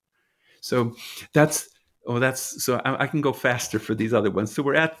aptitude. So I can go faster for these other ones. So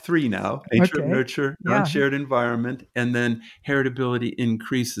we're at 3 now: nature of Okay. nurture, Yeah. non-shared environment, and then heritability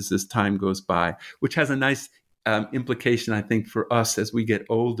increases as time goes by, which has a nice implication, I think, for us as we get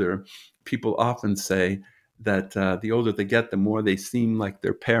older. People often say that the older they get, the more they seem like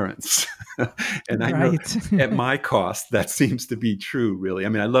their parents. And I know Right. at my cost, that seems to be true, really. I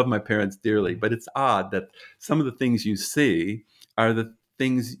mean, I love my parents dearly, but it's odd that some of the things you see are the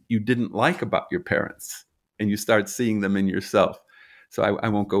things you didn't like about your parents, and you start seeing them in yourself. So I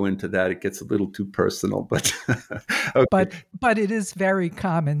won't go into that. It gets a little too personal, but okay. But it is very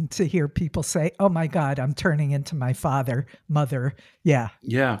common to hear people say, "Oh my God, I'm turning into my father, mother." Yeah,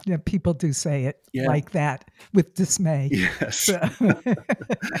 Yeah. yeah, people do say it Yeah. like that with dismay. Yes. So,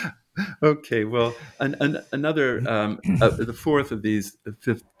 Okay. Well, another, the fourth of these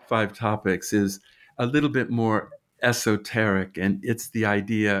fifth 5 topics is a little bit more esoteric, and it's the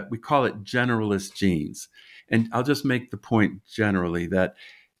idea, we call it generalist genes. And I'll just make the point generally that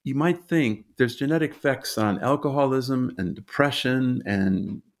you might think there's genetic effects on alcoholism and depression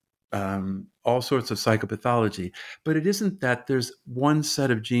and all sorts of psychopathology, but it isn't that there's one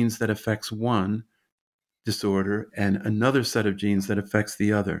set of genes that affects one disorder and another set of genes that affects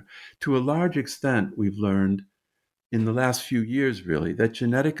the other. To a large extent, we've learned in the last few years, really, that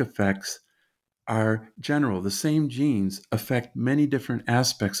genetic effects are general. The same genes affect many different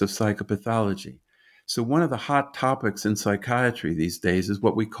aspects of psychopathology. So, one of the hot topics in psychiatry these days is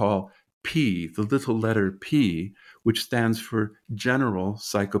what we call P, the little letter P, which stands for general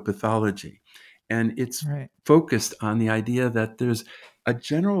psychopathology. And it's right. focused on the idea that there's a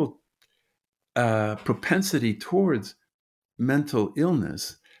general propensity towards mental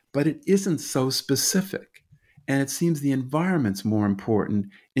illness, but it isn't so specific. And it seems the environment's more important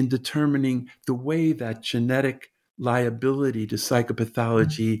in determining the way that genetic liability to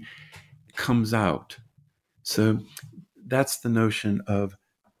psychopathology comes out. So that's the notion of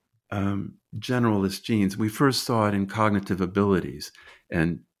generalist genes. We first saw it in cognitive abilities,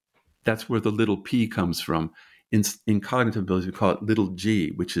 and that's where the little p comes from. In cognitive abilities, we call it little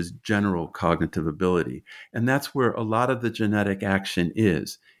g, which is general cognitive ability. And that's where a lot of the genetic action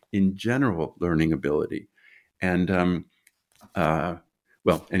is, in general learning ability. And,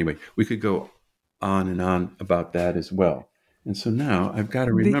 well, anyway, we could go on and on about that as well. And so now I've got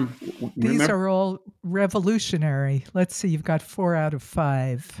to The, remember. these are all revolutionary. Let's see, you've got 4 out of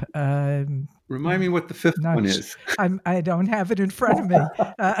 5. Remind me what the fifth one is. I don't have it in front of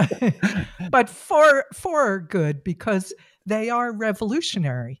me, but four are good because they are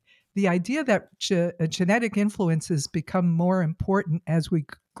revolutionary. The idea that genetic influences become more important as we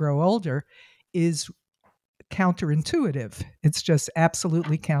grow older is counterintuitive. It's just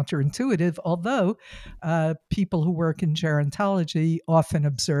absolutely counterintuitive, although people who work in gerontology often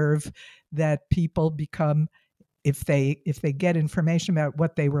observe that people become, if they get information about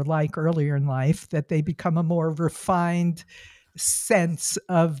what they were like earlier in life, that they become a more refined sense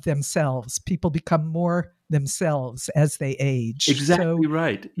of themselves. People become more themselves as they age. Exactly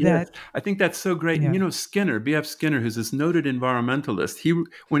right. Yes, I think that's so great. Yeah. And Skinner, B.F. Skinner, who's this noted environmentalist,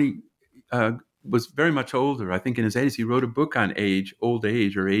 when he was very much older, I think in his 80s, he wrote a book on old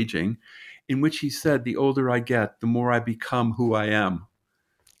age or aging, in which he said, the older I get, the more I become who I am,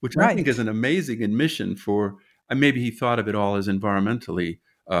 which I think is an amazing admission for, maybe he thought of it all as environmentally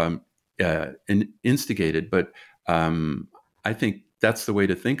instigated, but I think that's the way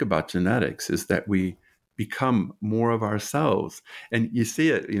to think about genetics, is that we become more of ourselves. And you see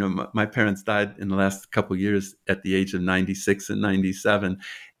it, my parents died in the last couple of years at the age of 96 and 97.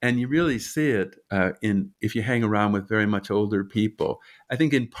 And you really see it if you hang around with very much older people. I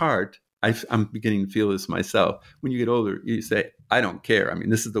think in part, I'm beginning to feel this myself. When you get older, you say, I don't care. I mean,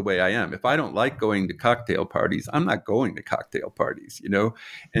 this is the way I am. If I don't like going to cocktail parties, I'm not going to cocktail parties,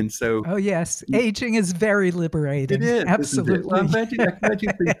 And so... Oh, yes. Aging is very liberating. It is. Absolutely. Well, I'm glad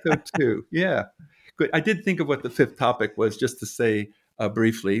you think so, too. Yeah. Good. I did think of what the fifth topic was, just to say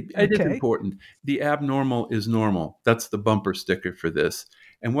briefly. It is important. The abnormal is normal. That's the bumper sticker for this.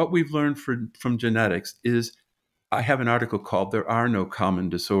 And what we've learned from genetics is, I have an article called "There Are No Common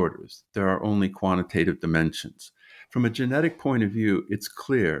Disorders. There Are Only Quantitative Dimensions." From a genetic point of view, it's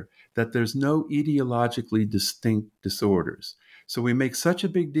clear that there's no etiologically distinct disorders. So we make such a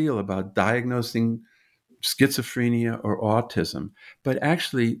big deal about diagnosing schizophrenia or autism, but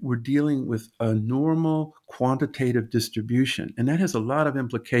actually we're dealing with a normal quantitative distribution. And that has a lot of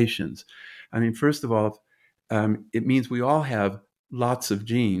implications. I mean, first of all, it means we all have lots of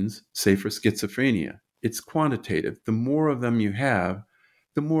genes, say for schizophrenia. It's quantitative. The more of them you have,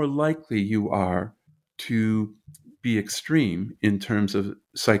 the more likely you are to be extreme in terms of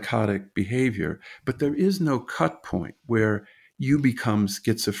psychotic behavior. But there is no cut point where you become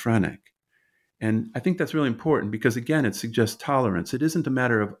schizophrenic. And I think that's really important because, again, it suggests tolerance. It isn't a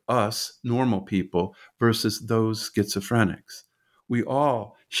matter of us, normal people, versus those schizophrenics. We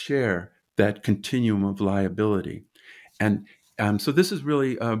all share that continuum of liability. And so this is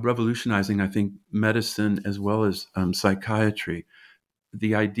really revolutionizing, I think, medicine as well as psychiatry,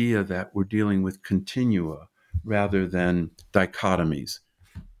 the idea that we're dealing with continua rather than dichotomies.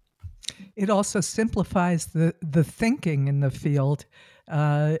 It also simplifies the thinking in the field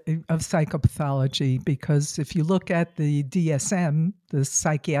of psychopathology, because if you look at the DSM, the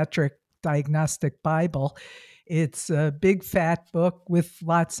Psychiatric Diagnostic Bible, it's a big fat book with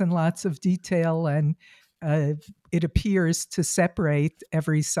lots and lots of detail, and it appears to separate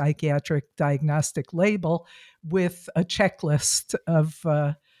every psychiatric diagnostic label with a checklist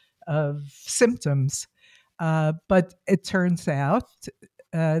of symptoms. But it turns out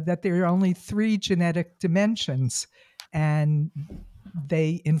that there are only 3 genetic dimensions, and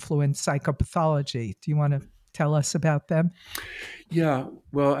they influence psychopathology. Do you want to tell us about them? Yeah,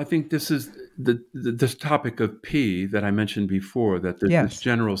 well, I think this is this topic of P that I mentioned before, that there's this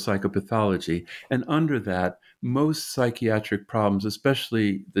general psychopathology. And under that, most psychiatric problems,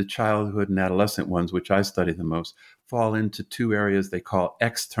 especially the childhood and adolescent ones, which I study the most, fall into 2 areas they call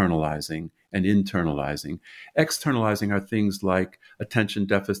externalizing and internalizing. Externalizing are things like attention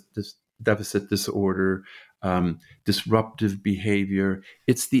deficit disorder, disruptive behavior.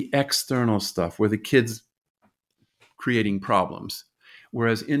 It's the external stuff where the kid's creating problems.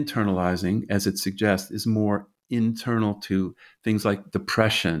 Whereas internalizing, as it suggests, is more internal to things like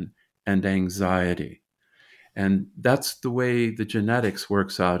depression and anxiety. And that's the way the genetics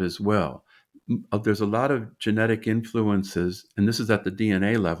works out as well. There's a lot of genetic influences, and this is at the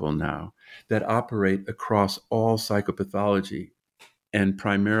DNA level now, that operate across all psychopathology and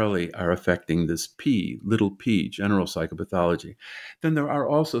primarily are affecting this P, little p, general psychopathology. Then there are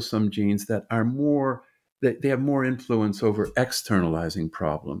also some genes that are more, they have more influence over externalizing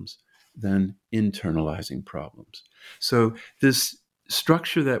problems than internalizing problems. So this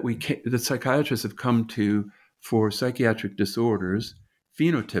structure that the psychiatrists have come to for psychiatric disorders,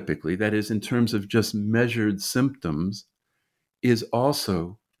 phenotypically, that is, in terms of just measured symptoms, is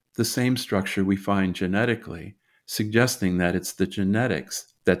also the same structure we find genetically, suggesting that it's the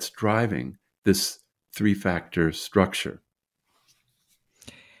genetics that's driving this 3-factor structure.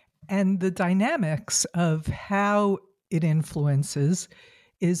 And the dynamics of how it influences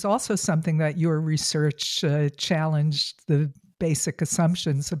is also something that your research challenged the basic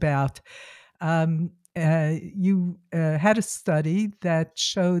assumptions about. You had a study that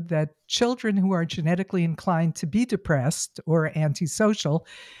showed that children who are genetically inclined to be depressed or antisocial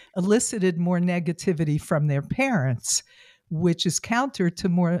elicited more negativity from their parents, which is counter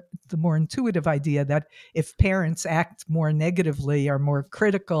to the more intuitive idea that if parents act more negatively, are more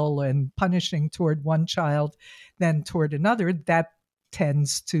critical and punishing toward one child than toward another, that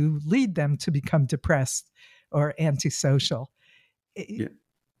tends to lead them to become depressed or antisocial. Yeah.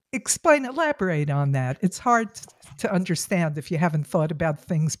 Elaborate on that. It's hard to understand if you haven't thought about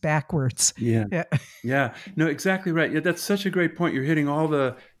things backwards. Yeah. No, exactly right. Yeah, that's such a great point. You're hitting all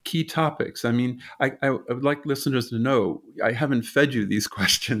the key topics. I mean, I would like listeners to know I haven't fed you these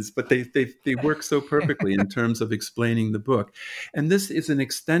questions, but they work so perfectly in terms of explaining the book. And this is an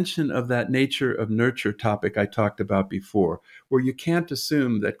extension of that nature of nurture topic I talked about before, where you can't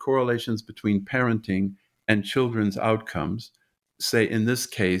assume that correlations between parenting and children's outcomes, say in this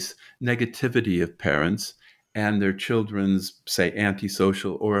case, negativity of parents and their children's, say,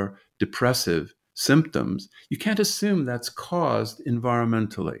 antisocial or depressive symptoms, you can't assume that's caused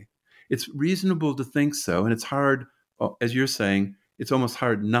environmentally. It's reasonable to think so, and it's hard, as you're saying, it's almost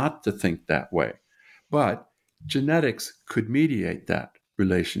hard not to think that way. But genetics could mediate that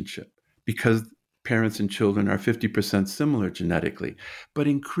relationship because parents and children are 50% similar genetically. But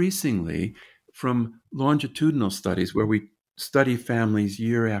increasingly, from longitudinal studies where we study families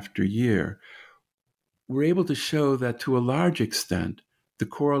year after year, we're able to show that to a large extent, the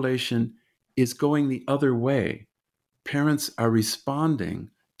correlation is going the other way. Parents are responding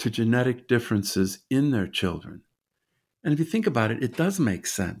to genetic differences in their children. And if you think about it, it does make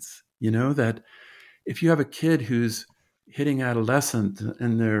sense, that if you have a kid who's hitting adolescent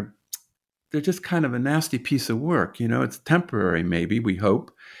and they're just kind of a nasty piece of work, it's temporary, maybe, we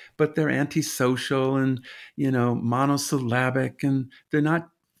hope, but they're antisocial and, monosyllabic, and they're not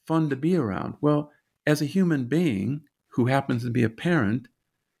fun to be around. Well, as a human being who happens to be a parent,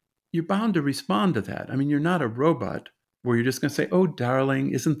 you're bound to respond to that. I mean, you're not a robot where you're just going to say, "Oh,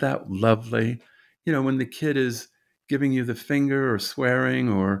 darling, isn't that lovely?" When the kid is giving you the finger or swearing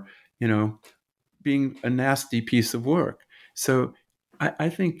or, being a nasty piece of work. So I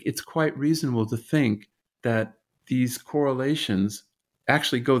think it's quite reasonable to think that these correlations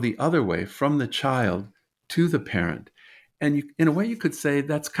actually go the other way from the child to the parent. And in a way, you could say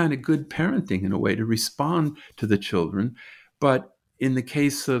that's kind of good parenting in a way to respond to the children. But in the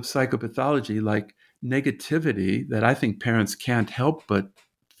case of psychopathology, like negativity that I think parents can't help but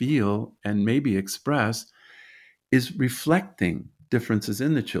feel and maybe express, is reflecting differences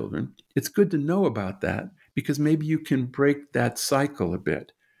in the children. It's good to know about that because maybe you can break that cycle a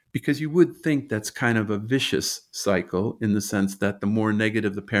bit. Because you would think that's kind of a vicious cycle in the sense that the more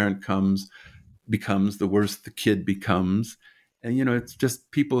negative the parent becomes, the worse the kid becomes. And, it's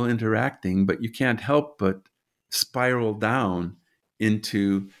just people interacting, but you can't help but spiral down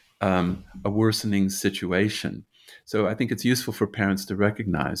into a worsening situation. So I think it's useful for parents to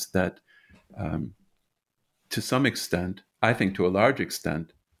recognize that to some extent, I think to a large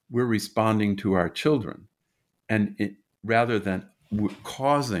extent, we're responding to our children, and rather than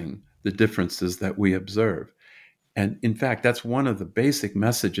causing the differences that we observe. And in fact, that's one of the basic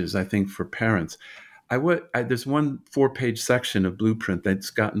messages, I think, for parents. There's one 4-page section of Blueprint that's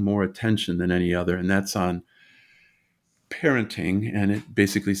gotten more attention than any other, and that's on parenting. And it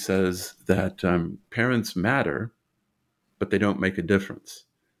basically says that parents matter, but they don't make a difference.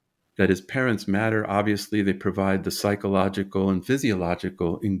 That is, parents matter. Obviously, they provide the psychological and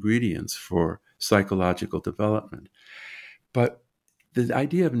physiological ingredients for psychological development. But the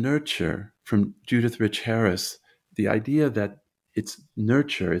idea of nurture from Judith Rich Harris, the idea that it's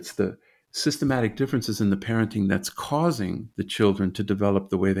nurture, it's the systematic differences in the parenting that's causing the children to develop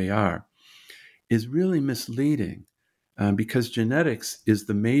the way they are, is really misleading because genetics is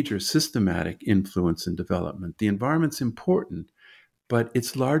the major systematic influence in development. The environment's important, but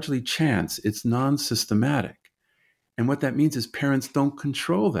it's largely chance. It's non-systematic. And what that means is parents don't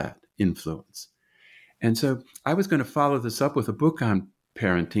control that influence. And so I was going to follow this up with a book on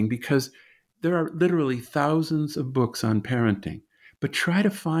parenting because there are literally thousands of books on parenting, but try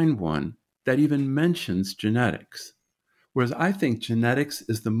to find one that even mentions genetics. Whereas I think genetics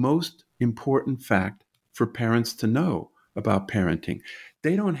is the most important fact for parents to know about parenting.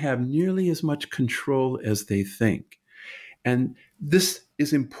 They don't have nearly as much control as they think. And this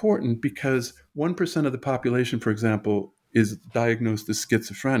is important because 1% of the population, for example, is diagnosed as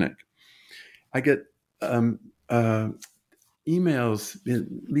schizophrenic. I get emails at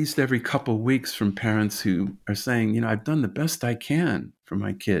least every couple of weeks from parents who are saying, I've done the best I can for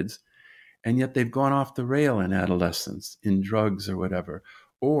my kids, and yet they've gone off the rail in adolescence, in drugs or whatever.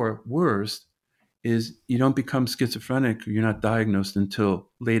 Or worse is you don't become schizophrenic, or you're not diagnosed until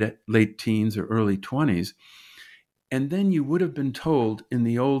late teens or early 20s. And then you would have been told in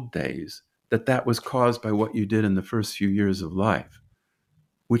the old days that that was caused by what you did in the first few years of life,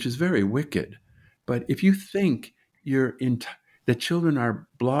 which is very wicked. But if you think that children are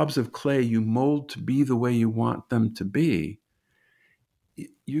blobs of clay you mold to be the way you want them to be,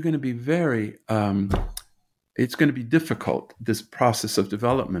 you're going to be it's going to be difficult, this process of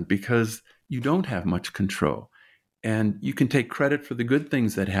development, because you don't have much control. And you can take credit for the good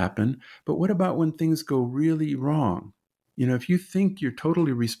things that happen, but what about when things go really wrong? If you think you're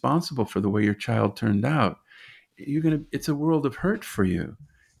totally responsible for the way your child turned out, it's a world of hurt for you.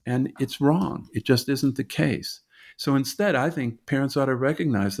 And it's wrong. It just isn't the case. So instead, I think parents ought to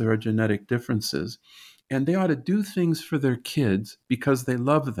recognize there are genetic differences, and they ought to do things for their kids because they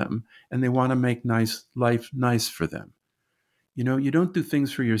love them and they want to make life nice for them. You don't do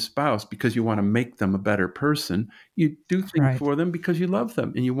things for your spouse because you want to make them a better person. You do things for them because you love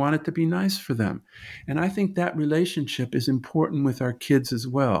them and you want it to be nice for them. And I think that relationship is important with our kids as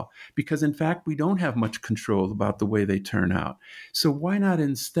well, because in fact, we don't have much control about the way they turn out. So why not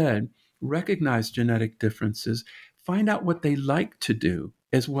instead recognize genetic differences, find out what they like to do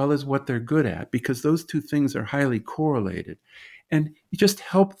as well as what they're good at, because those two things are highly correlated. And you just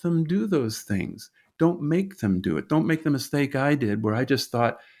help them do those things. Don't make them do it. Don't make the mistake I did, where I just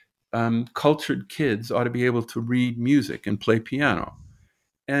thought cultured kids ought to be able to read music and play piano.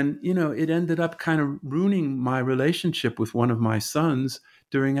 And, it ended up kind of ruining my relationship with one of my sons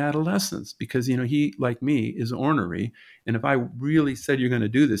during adolescence because, he, like me, is ornery. And if I really said, you're going to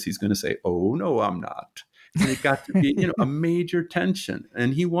do this, he's going to say, oh, no, I'm not. And it got to be, a major tension.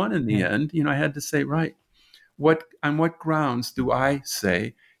 And he won in the end. I had to say, right, on what grounds do I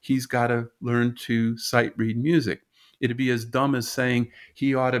say he's got to learn to sight read music? It'd be as dumb as saying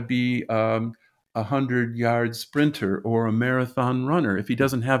he ought to be a 100-yard sprinter or a marathon runner if he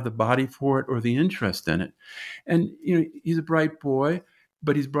doesn't have the body for it or the interest in it. And he's a bright boy,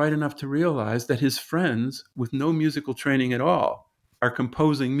 but he's bright enough to realize that his friends with no musical training at all are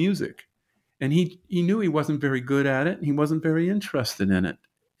composing music. And he knew he wasn't very good at it. And he wasn't very interested in it.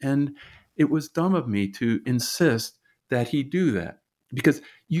 And it was dumb of me to insist that he do that. Because,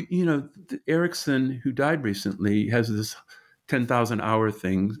 Erickson, who died recently, has this 10,000 hour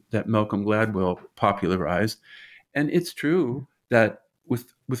thing that Malcolm Gladwell popularized. And it's true that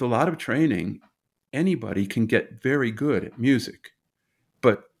with a lot of training, anybody can get very good at music.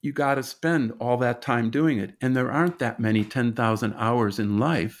 But you got to spend all that time doing it. And there aren't that many 10,000 hours in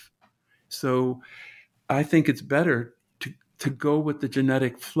life. So I think it's better to go with the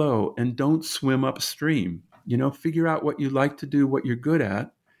genetic flow and don't swim upstream. Figure out what you like to do, what you're good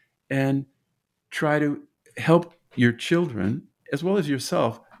at, and try to help your children as well as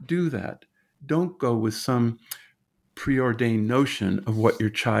yourself do that. Don't go with some preordained notion of what your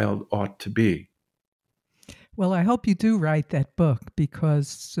child ought to be. Well, I hope you do write that book,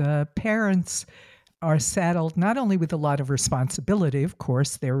 because parents are saddled not only with a lot of responsibility. Of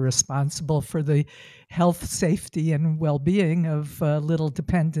course, they're responsible for the health, safety, and well-being of little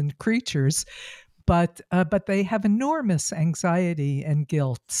dependent creatures, but they have enormous anxiety and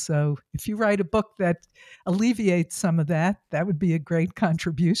guilt. So if you write a book that alleviates some of that, that would be a great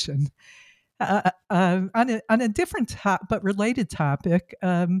contribution. On a different but related topic,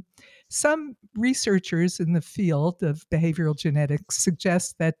 some researchers in the field of behavioral genetics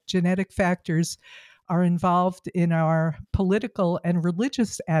suggest that genetic factors are involved in our political and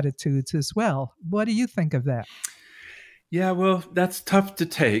religious attitudes as well. What do you think of that? Yeah, well, that's tough to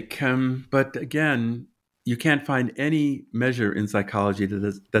take. But again, you can't find any measure in psychology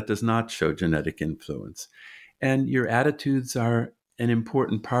that does not show genetic influence. And your attitudes are an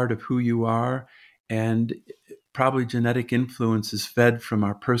important part of who you are. And probably genetic influence is fed from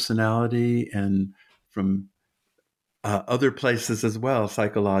our personality and from other places as well,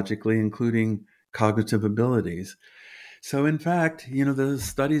 psychologically, including cognitive abilities. So in fact, the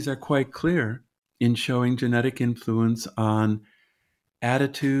studies are quite clear in showing genetic influence on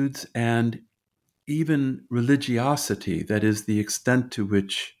attitudes and even religiosity, that is, the extent to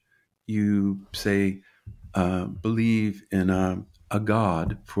which you, say, believe in a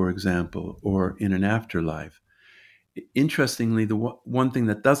God, for example, or in an afterlife. Interestingly, the one thing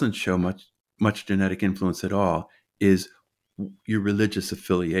that doesn't show much genetic influence at all is your religious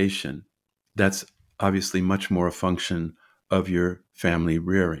affiliation. That's obviously much more a function of your family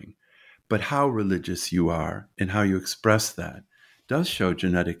rearing. But how religious you are and how you express that does show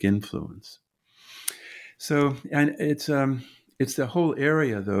genetic influence. So, and it's the whole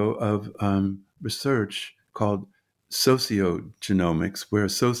area, though, of research called sociogenomics, where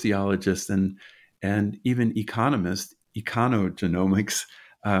sociologists and even economists, econogenomics,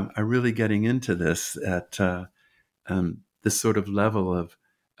 are really getting into this at this sort of level of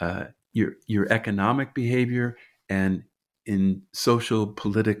your economic behavior and in social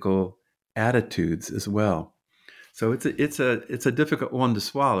political attitudes as well. So it's a difficult one to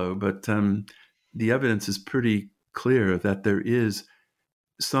swallow, but the evidence is pretty clear that there is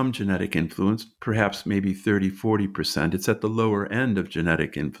some genetic influence, perhaps maybe 30-40%. It's at the lower end of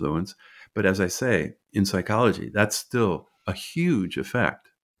genetic influence. But as I say, in psychology, that's still a huge effect.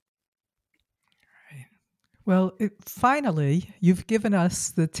 Well, finally, you've given us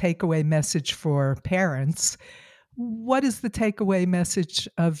the takeaway message for parents. What is the takeaway message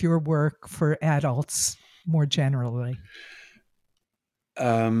of your work for adults more generally?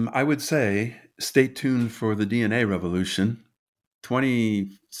 I would say stay tuned for the DNA revolution.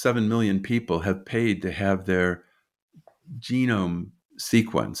 27 million people have paid to have their genome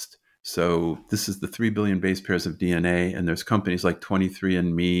sequenced. So this is the 3 billion base pairs of DNA, and there's companies like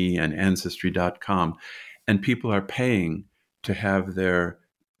 23andMe and Ancestry.com, and people are paying to have their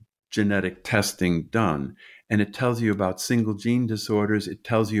genetic testing done. And it tells you about single gene disorders, it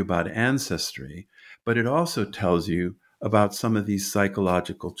tells you about ancestry, but it also tells you about some of these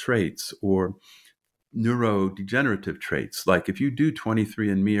psychological traits or neurodegenerative traits. Like if you do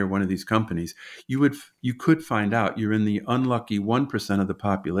 23andMe or one of these companies, you could find out you're in the unlucky 1% of the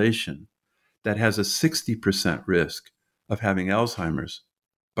population that has a 60% risk of having Alzheimer's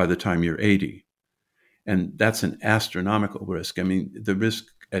by the time you're 80. And that's an astronomical risk. I mean, the risk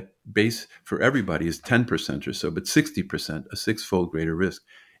at base for everybody is 10% or so, but 60%, a six-fold greater risk,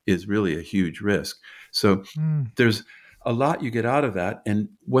 is really a huge risk. So there's a lot you get out of that. And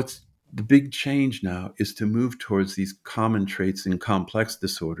what's the big change now is to move towards these common traits in complex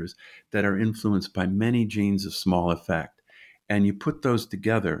disorders that are influenced by many genes of small effect. and you put those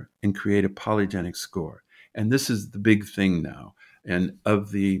together and create a polygenic score. And this is the big thing now. And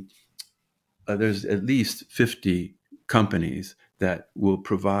of the there's at least 50 companies that will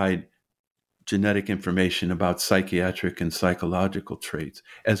provide genetic information about psychiatric and psychological traits,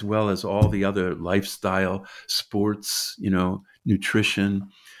 as well as all the other lifestyle, sports, nutrition.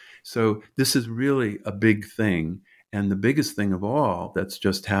 So this is really a big thing. And the biggest thing of all that's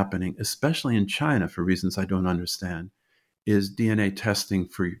just happening, especially in China for reasons I don't understand, is DNA testing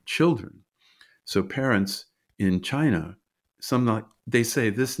for children. So parents in China, they say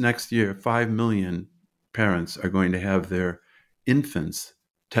this next year, 5 million parents are going to have their infants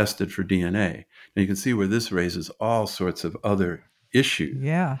tested for DNA. And you can see where this raises all sorts of other issues.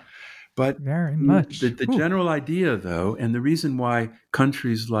 Yeah, but very much. The general idea, though, and the reason why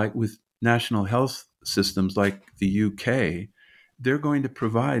countries like with national health systems like the UK, they're going to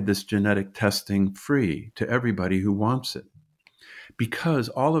provide this genetic testing free to everybody who wants it. Because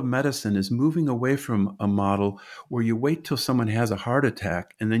all of medicine is moving away from a model where you wait till someone has a heart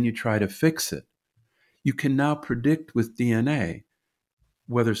attack and then you try to fix it. You can now predict with DNA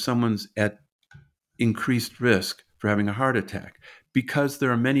whether someone's at increased risk for having a heart attack. Because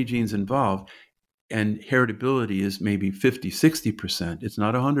there are many genes involved and heritability is maybe 50, 60%, it's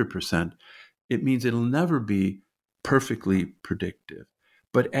not 100%, it means it'll never be perfectly predictive.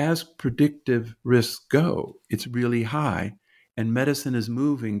 But as predictive risks go, it's really high. And medicine is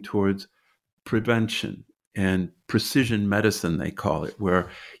moving towards prevention and precision medicine, they call it, where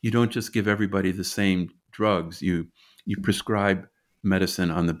you don't just give everybody the same drugs. You prescribe medicine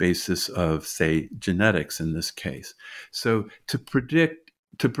on the basis of, say, genetics in this case. So to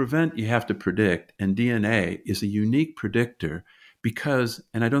prevent, you have to predict. And DNA is a unique predictor because,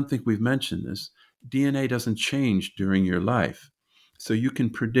 and I don't think we've mentioned this, DNA doesn't change during your life. So you can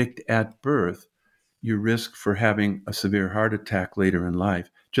predict at birth your risk for having a severe heart attack later in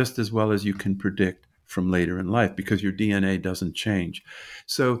life, just as well as you can predict from later in life because your DNA doesn't change.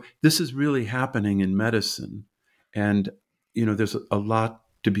 So this is really happening in medicine. And, there's a lot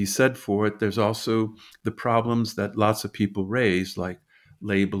to be said for it. There's also the problems that lots of people raise, like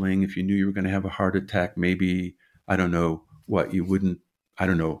labeling. If you knew you were going to have a heart attack, maybe, I don't know what, you wouldn't, I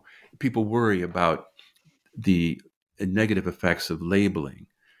don't know. People worry about the negative effects of labeling.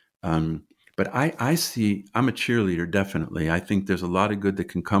 But I see, I'm a cheerleader, definitely. I think there's a lot of good that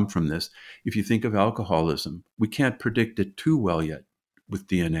can come from this. If you think of alcoholism, we can't predict it too well yet with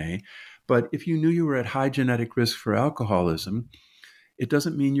DNA. But if you knew you were at high genetic risk for alcoholism, it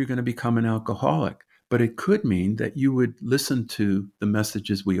doesn't mean you're going to become an alcoholic. But it could mean that you would listen to the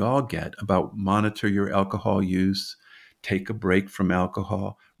messages we all get about monitor your alcohol use, take a break from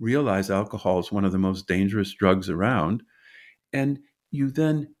alcohol, realize alcohol is one of the most dangerous drugs around. And you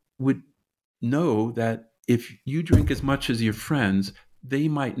then would know that if you drink as much as your friends, they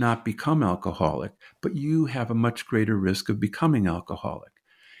might not become alcoholic, but you have a much greater risk of becoming alcoholic.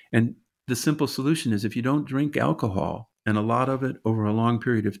 And the simple solution is if you don't drink alcohol, and a lot of it over a long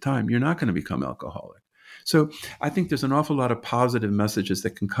period of time, you're not going to become alcoholic. So I think there's an awful lot of positive messages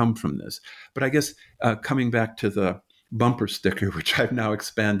that can come from this. But I guess coming back to the bumper sticker, which I've now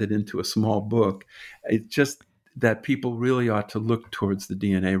expanded into a small book, it's just that people really ought to look towards the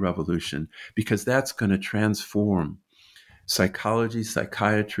DNA revolution because that's going to transform psychology,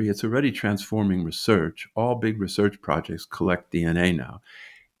 psychiatry. It's already transforming research. All big research projects collect DNA now.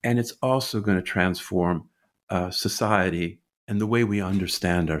 And it's also going to transform society and the way we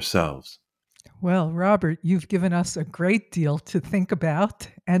understand ourselves. Well, Robert, you've given us a great deal to think about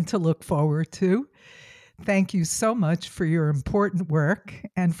and to look forward to. Thank you so much for your important work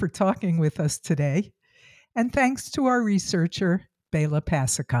and for talking with us today. And thanks to our researcher, Bela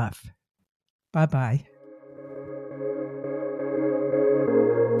Pasakoff. Bye-bye.